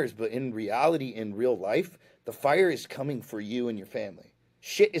fires, but in reality, in real life, the fire is coming for you and your family.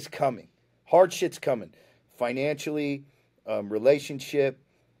 Shit is coming. Hard shit's coming. Financially, relationship,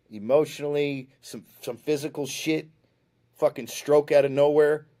 emotionally, some physical shit, fucking stroke out of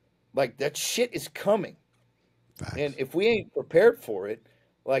nowhere. Like, that shit is coming. Facts. And if we ain't prepared for it,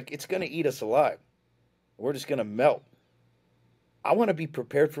 like, it's going to eat us alive. We're just going to melt. I want to be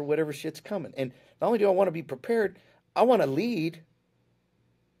prepared for whatever shit's coming. And not only do I want to be prepared, I want to lead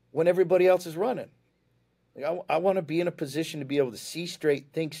when everybody else is running. Like, I want to be in a position to be able to see straight,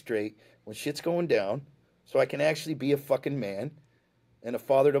 think straight when shit's going down so I can actually be a fucking man and a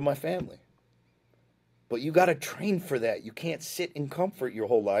father to my family. But you got to train for that. You can't sit in comfort your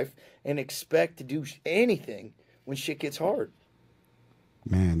whole life and expect to do anything when shit gets hard.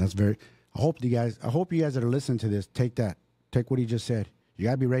 Man, that's very. I hope you guys that are listening to this take what he just said. You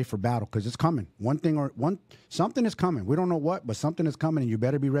gotta be ready for battle because it's coming. Something is coming. We don't know what, but something is coming, and you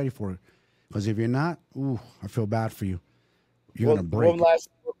better be ready for it. Because if you're not, I feel bad for you. You're gonna break.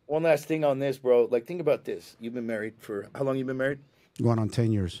 One last thing on this, bro. Like, think about this. You've been married for how long? You been married? Going on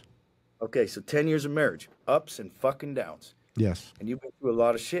 10 years. Okay, so 10 years of marriage, ups and fucking downs. Yes. And you've been through a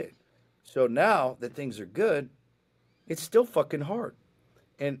lot of shit. So now that things are good, it's still fucking hard.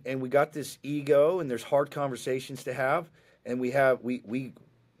 And we got this ego, and there's hard conversations to have, and we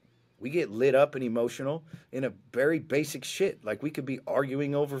get lit up and emotional in a very basic shit. Like, we could be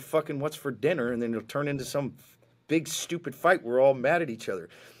arguing over fucking what's for dinner, and then it'll turn into some big stupid fight. We're all mad at each other.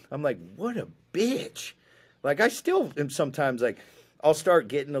 I'm like, what a bitch. Like, I still am sometimes like, I'll start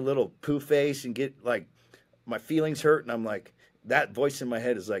getting a little poo face and get like my feelings hurt, and I'm like, that voice in my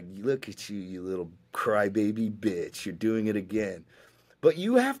head is like, look at you, you little crybaby bitch. You're doing it again. But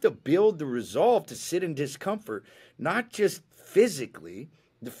you have to build the resolve to sit in discomfort, not just physically.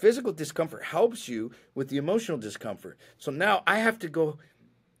 The physical discomfort helps you with the emotional discomfort. So now I have to go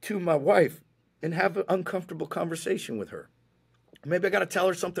to my wife and have an uncomfortable conversation with her. Maybe I got to tell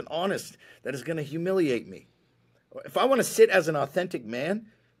her something honest that is going to humiliate me. If I want to sit as an authentic man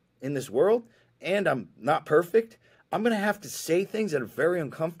in this world and I'm not perfect, I'm going to have to say things that are very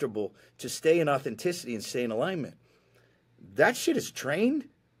uncomfortable to stay in authenticity and stay in alignment. That shit is trained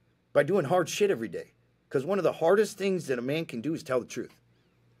by doing hard shit every day. Because one of the hardest things that a man can do is tell the truth.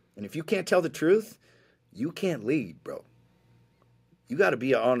 And if you can't tell the truth, you can't lead, bro. You got to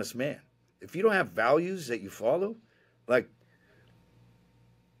be an honest man. If you don't have values that you follow, like,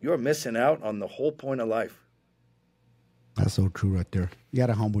 you're missing out on the whole point of life. That's so true right there. You got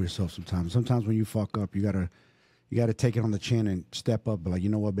to humble yourself sometimes. Sometimes when you fuck up, you got to take it on the chin and step up. But like, you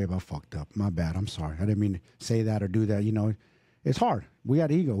know what, babe, I fucked up. My bad. I'm sorry. I didn't mean to say that or do that. You know, it's hard. We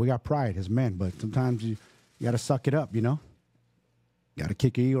got ego. We got pride as men. But sometimes you got to suck it up, you know. You got to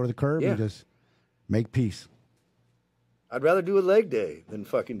kick your ego to the curb and just make peace. I'd rather do a leg day than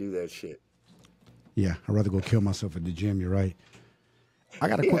fucking do that shit. Yeah, I'd rather go kill myself at the gym. You're right. I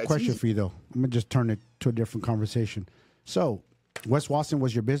got a quick question for you, though. I'm going to just turn it to a different conversation. So, Wes Watson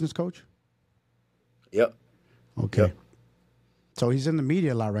was your business coach? Yep. Okay. Yep. So, he's in the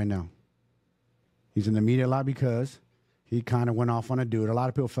media a lot right now. He's in the media a lot because he kind of went off on a dude. A lot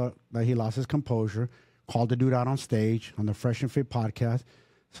of people felt like he lost his composure, called the dude out on stage on the Fresh and Fit podcast.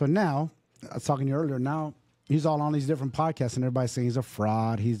 So now, I was talking to you earlier, now he's all on these different podcasts and everybody's saying he's a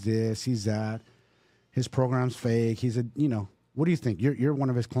fraud, he's this, he's that, his program's fake, he's a, you know. What do you think? You're one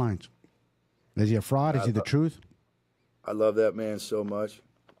of his clients. Is he a fraud? Is he the truth? I love that man so much.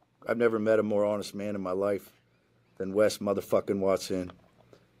 I've never met a more honest man in my life than Wes motherfucking Watson.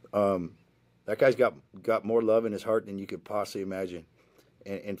 That guy's got more love in his heart than you could possibly imagine.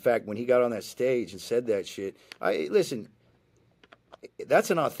 And in fact, when he got on that stage and said that shit, listen, that's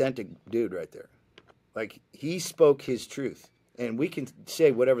an authentic dude right there. Like, he spoke his truth. And we can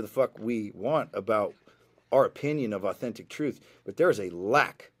say whatever the fuck we want about our opinion of authentic truth, but there is a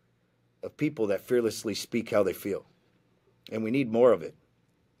lack of people that fearlessly speak how they feel, and we need more of it.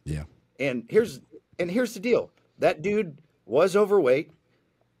 Yeah. And here's the deal: that dude was overweight,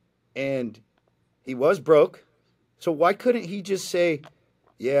 and he was broke. So why couldn't he just say,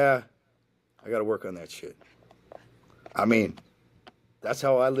 "Yeah, I got to work on that shit"? I mean, that's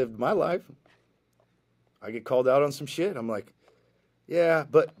how I lived my life. I get called out on some shit. I'm like, yeah,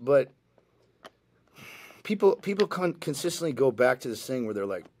 but. People consistently go back to this thing where they're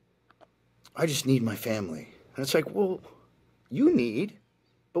like, I just need my family. And it's like, well, you need,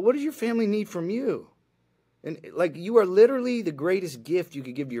 but what does your family need from you? And like, you are literally the greatest gift you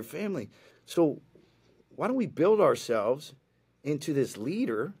could give to your family. So why don't we build ourselves into this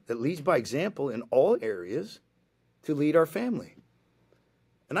leader that leads by example in all areas to lead our family?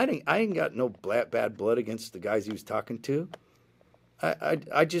 And I ain't got no bad blood against the guys he was talking to.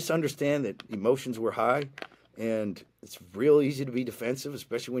 I just understand that emotions were high, and it's real easy to be defensive,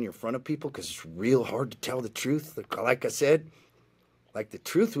 especially when you're in front of people, because it's real hard to tell the truth. Like I said, like the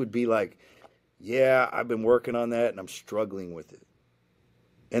truth would be like, yeah, I've been working on that and I'm struggling with it.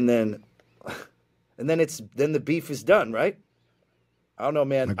 And then the beef is done, right? I don't know,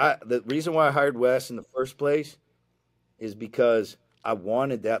 man. The reason why I hired Wes in the first place is because I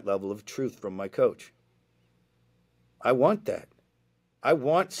wanted that level of truth from my coach. I want that. I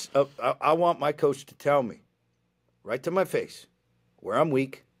want my coach to tell me right to my face where I'm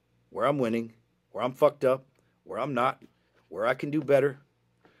weak, where I'm winning, where I'm fucked up, where I'm not, where I can do better.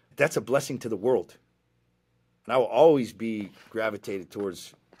 That's a blessing to the world. And I will always be gravitated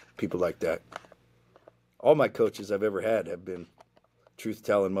towards people like that. All my coaches I've ever had have been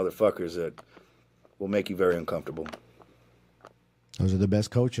truth-telling motherfuckers that will make you very uncomfortable. Those are the best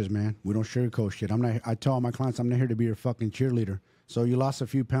coaches, man. We don't sugarcoat shit. I tell all my clients, I'm not here to be your fucking cheerleader. So you lost a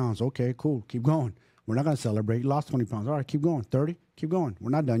few pounds. Okay, cool. Keep going. We're not going to celebrate. You lost 20 pounds. All right, keep going. 30? Keep going. We're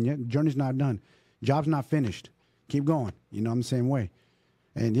not done yet. The journey's not done. Job's not finished. Keep going. You know, I'm the same way.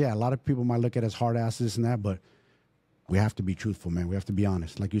 And yeah, a lot of people might look at us hard asses and that, but we have to be truthful, man. We have to be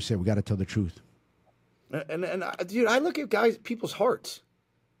honest. Like you said, we got to tell the truth. And dude, I look at people's hearts.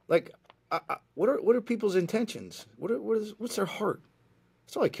 Like, what are people's intentions? What's their heart?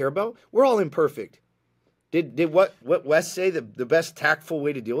 That's all I care about. We're all imperfect. Did what Wes say the best tactful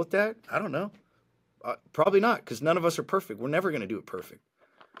way to deal with that? I don't know. Probably not, because none of us are perfect. We're never going to do it perfect.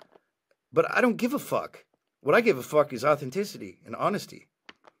 But I don't give a fuck. What I give a fuck is authenticity and honesty.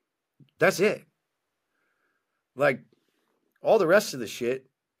 That's it. Like, all the rest of the shit,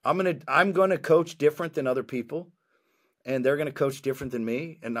 I'm gonna coach different than other people, and they're gonna coach different than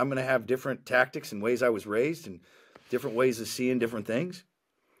me, and I'm gonna have different tactics and ways I was raised and different ways of seeing different things.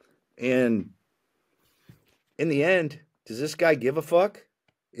 And in the end, does this guy give a fuck?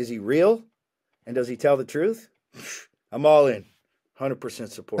 Is he real? And does he tell the truth? I'm all in. 100%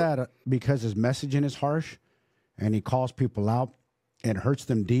 support. Because his messaging is harsh and he calls people out, it hurts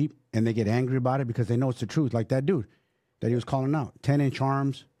them deep and they get angry about it because they know it's the truth. Like that dude that he was calling out. 10-inch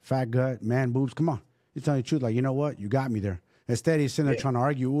arms, fat gut, man boobs. Come on. He's telling the truth. Like, you know what? You got me there. Instead, he's sitting there trying to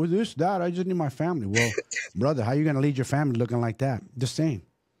argue, well, this, that, I just need my family. Well, brother, how you going to lead your family looking like that? Just saying.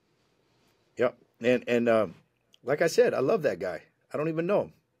 Yep. And like I said, I love that guy. I don't even know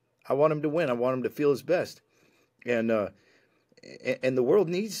him. I want him to win. I want him to feel his best. And the world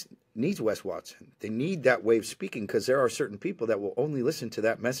needs Wes Watson. They need that way of speaking because there are certain people that will only listen to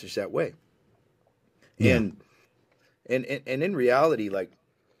that message that way. Yeah. And in reality, like,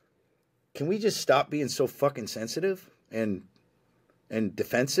 can we just stop being so fucking sensitive and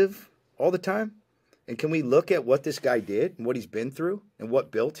defensive all the time? And can we look at what this guy did and what he's been through and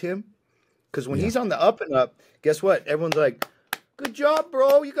what built him? Because when he's on the up and up, guess what? Everyone's like, good job,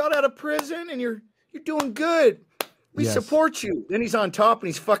 bro. You got out of prison and you're doing good. We support you. Then he's on top and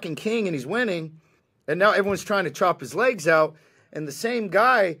he's fucking king and he's winning. And now everyone's trying to chop his legs out. And the same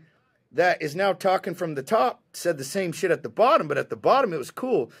guy that is now talking from the top said the same shit at the bottom, but at the bottom it was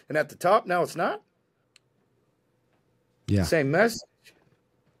cool. And at the top, now it's not? Yeah. Same message.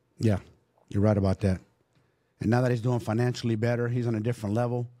 Yeah, you're right about that. And now that he's doing financially better, he's on a different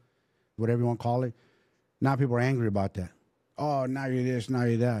level, whatever you want to call it. Now people are angry about that. Oh, now you're this, now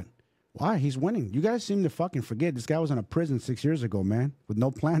you're that. Why? He's winning. You guys seem to fucking forget. This guy was in a prison 6 years ago, man, with no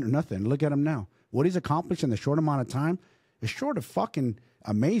plan or nothing. Look at him now. What he's accomplished in the short amount of time is short of fucking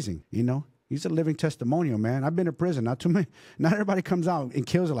amazing, you know? He's a living testimonial, man. I've been to prison. Not too many. Not everybody comes out and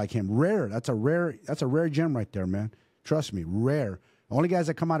kills it like him. Rare. That's a rare gem right there, man. Trust me, rare. Only guys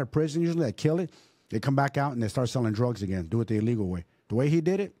that come out of prison usually that kill it, they come back out and they start selling drugs again. Do it the illegal way. The way he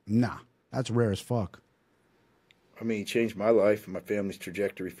did it, nah. That's rare as fuck. I mean, he changed my life and my family's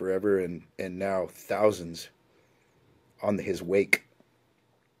trajectory forever, and now thousands on his wake.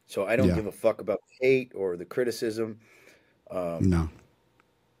 So I don't give a fuck about the hate or the criticism. No.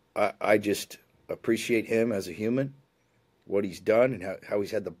 I just appreciate him as a human, what he's done and how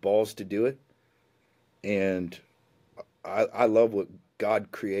he's had the balls to do it. And I love what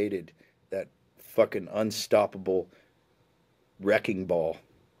God created, that fucking unstoppable wrecking ball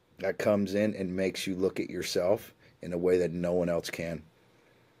that comes in and makes you look at yourself in a way that no one else can.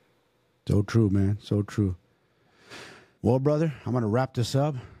 So true, man. So true. Well, brother, I'm going to wrap this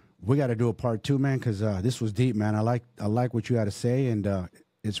up. we got to do a part 2, man, because this was deep, man. I like what you had to say, and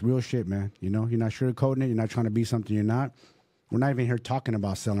it's real shit, man. You know, you're not sugarcoating it. You're not trying to be something you're not. We're not even here talking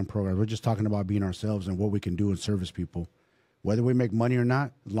about selling programs. We're just talking about being ourselves and what we can do and service people. Whether we make money or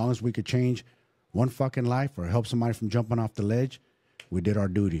not, as long as we could change one fucking life or help somebody from jumping off the ledge, we did our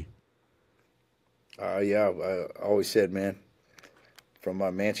duty. Yeah, I always said, man, from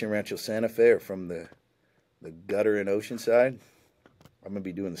my mansion Rancho Santa Fe or from the gutter in Oceanside, I'm going to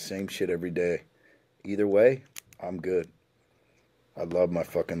be doing the same shit every day. Either way, I'm good. I love my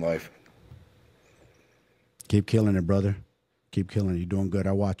fucking life. Keep killing it, brother. Keep killing it. You're doing good.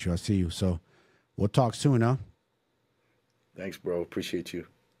 I watch you. I see you. So we'll talk soon, huh? Thanks, bro. Appreciate you.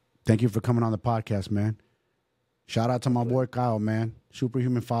 Thank you for coming on the podcast, man. Shout out to my boy Kyle, man.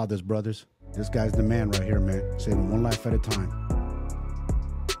 Superhuman Fathers, brothers. This guy's the man right here, man. Saving one life at a time.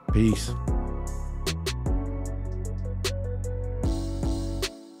 Peace.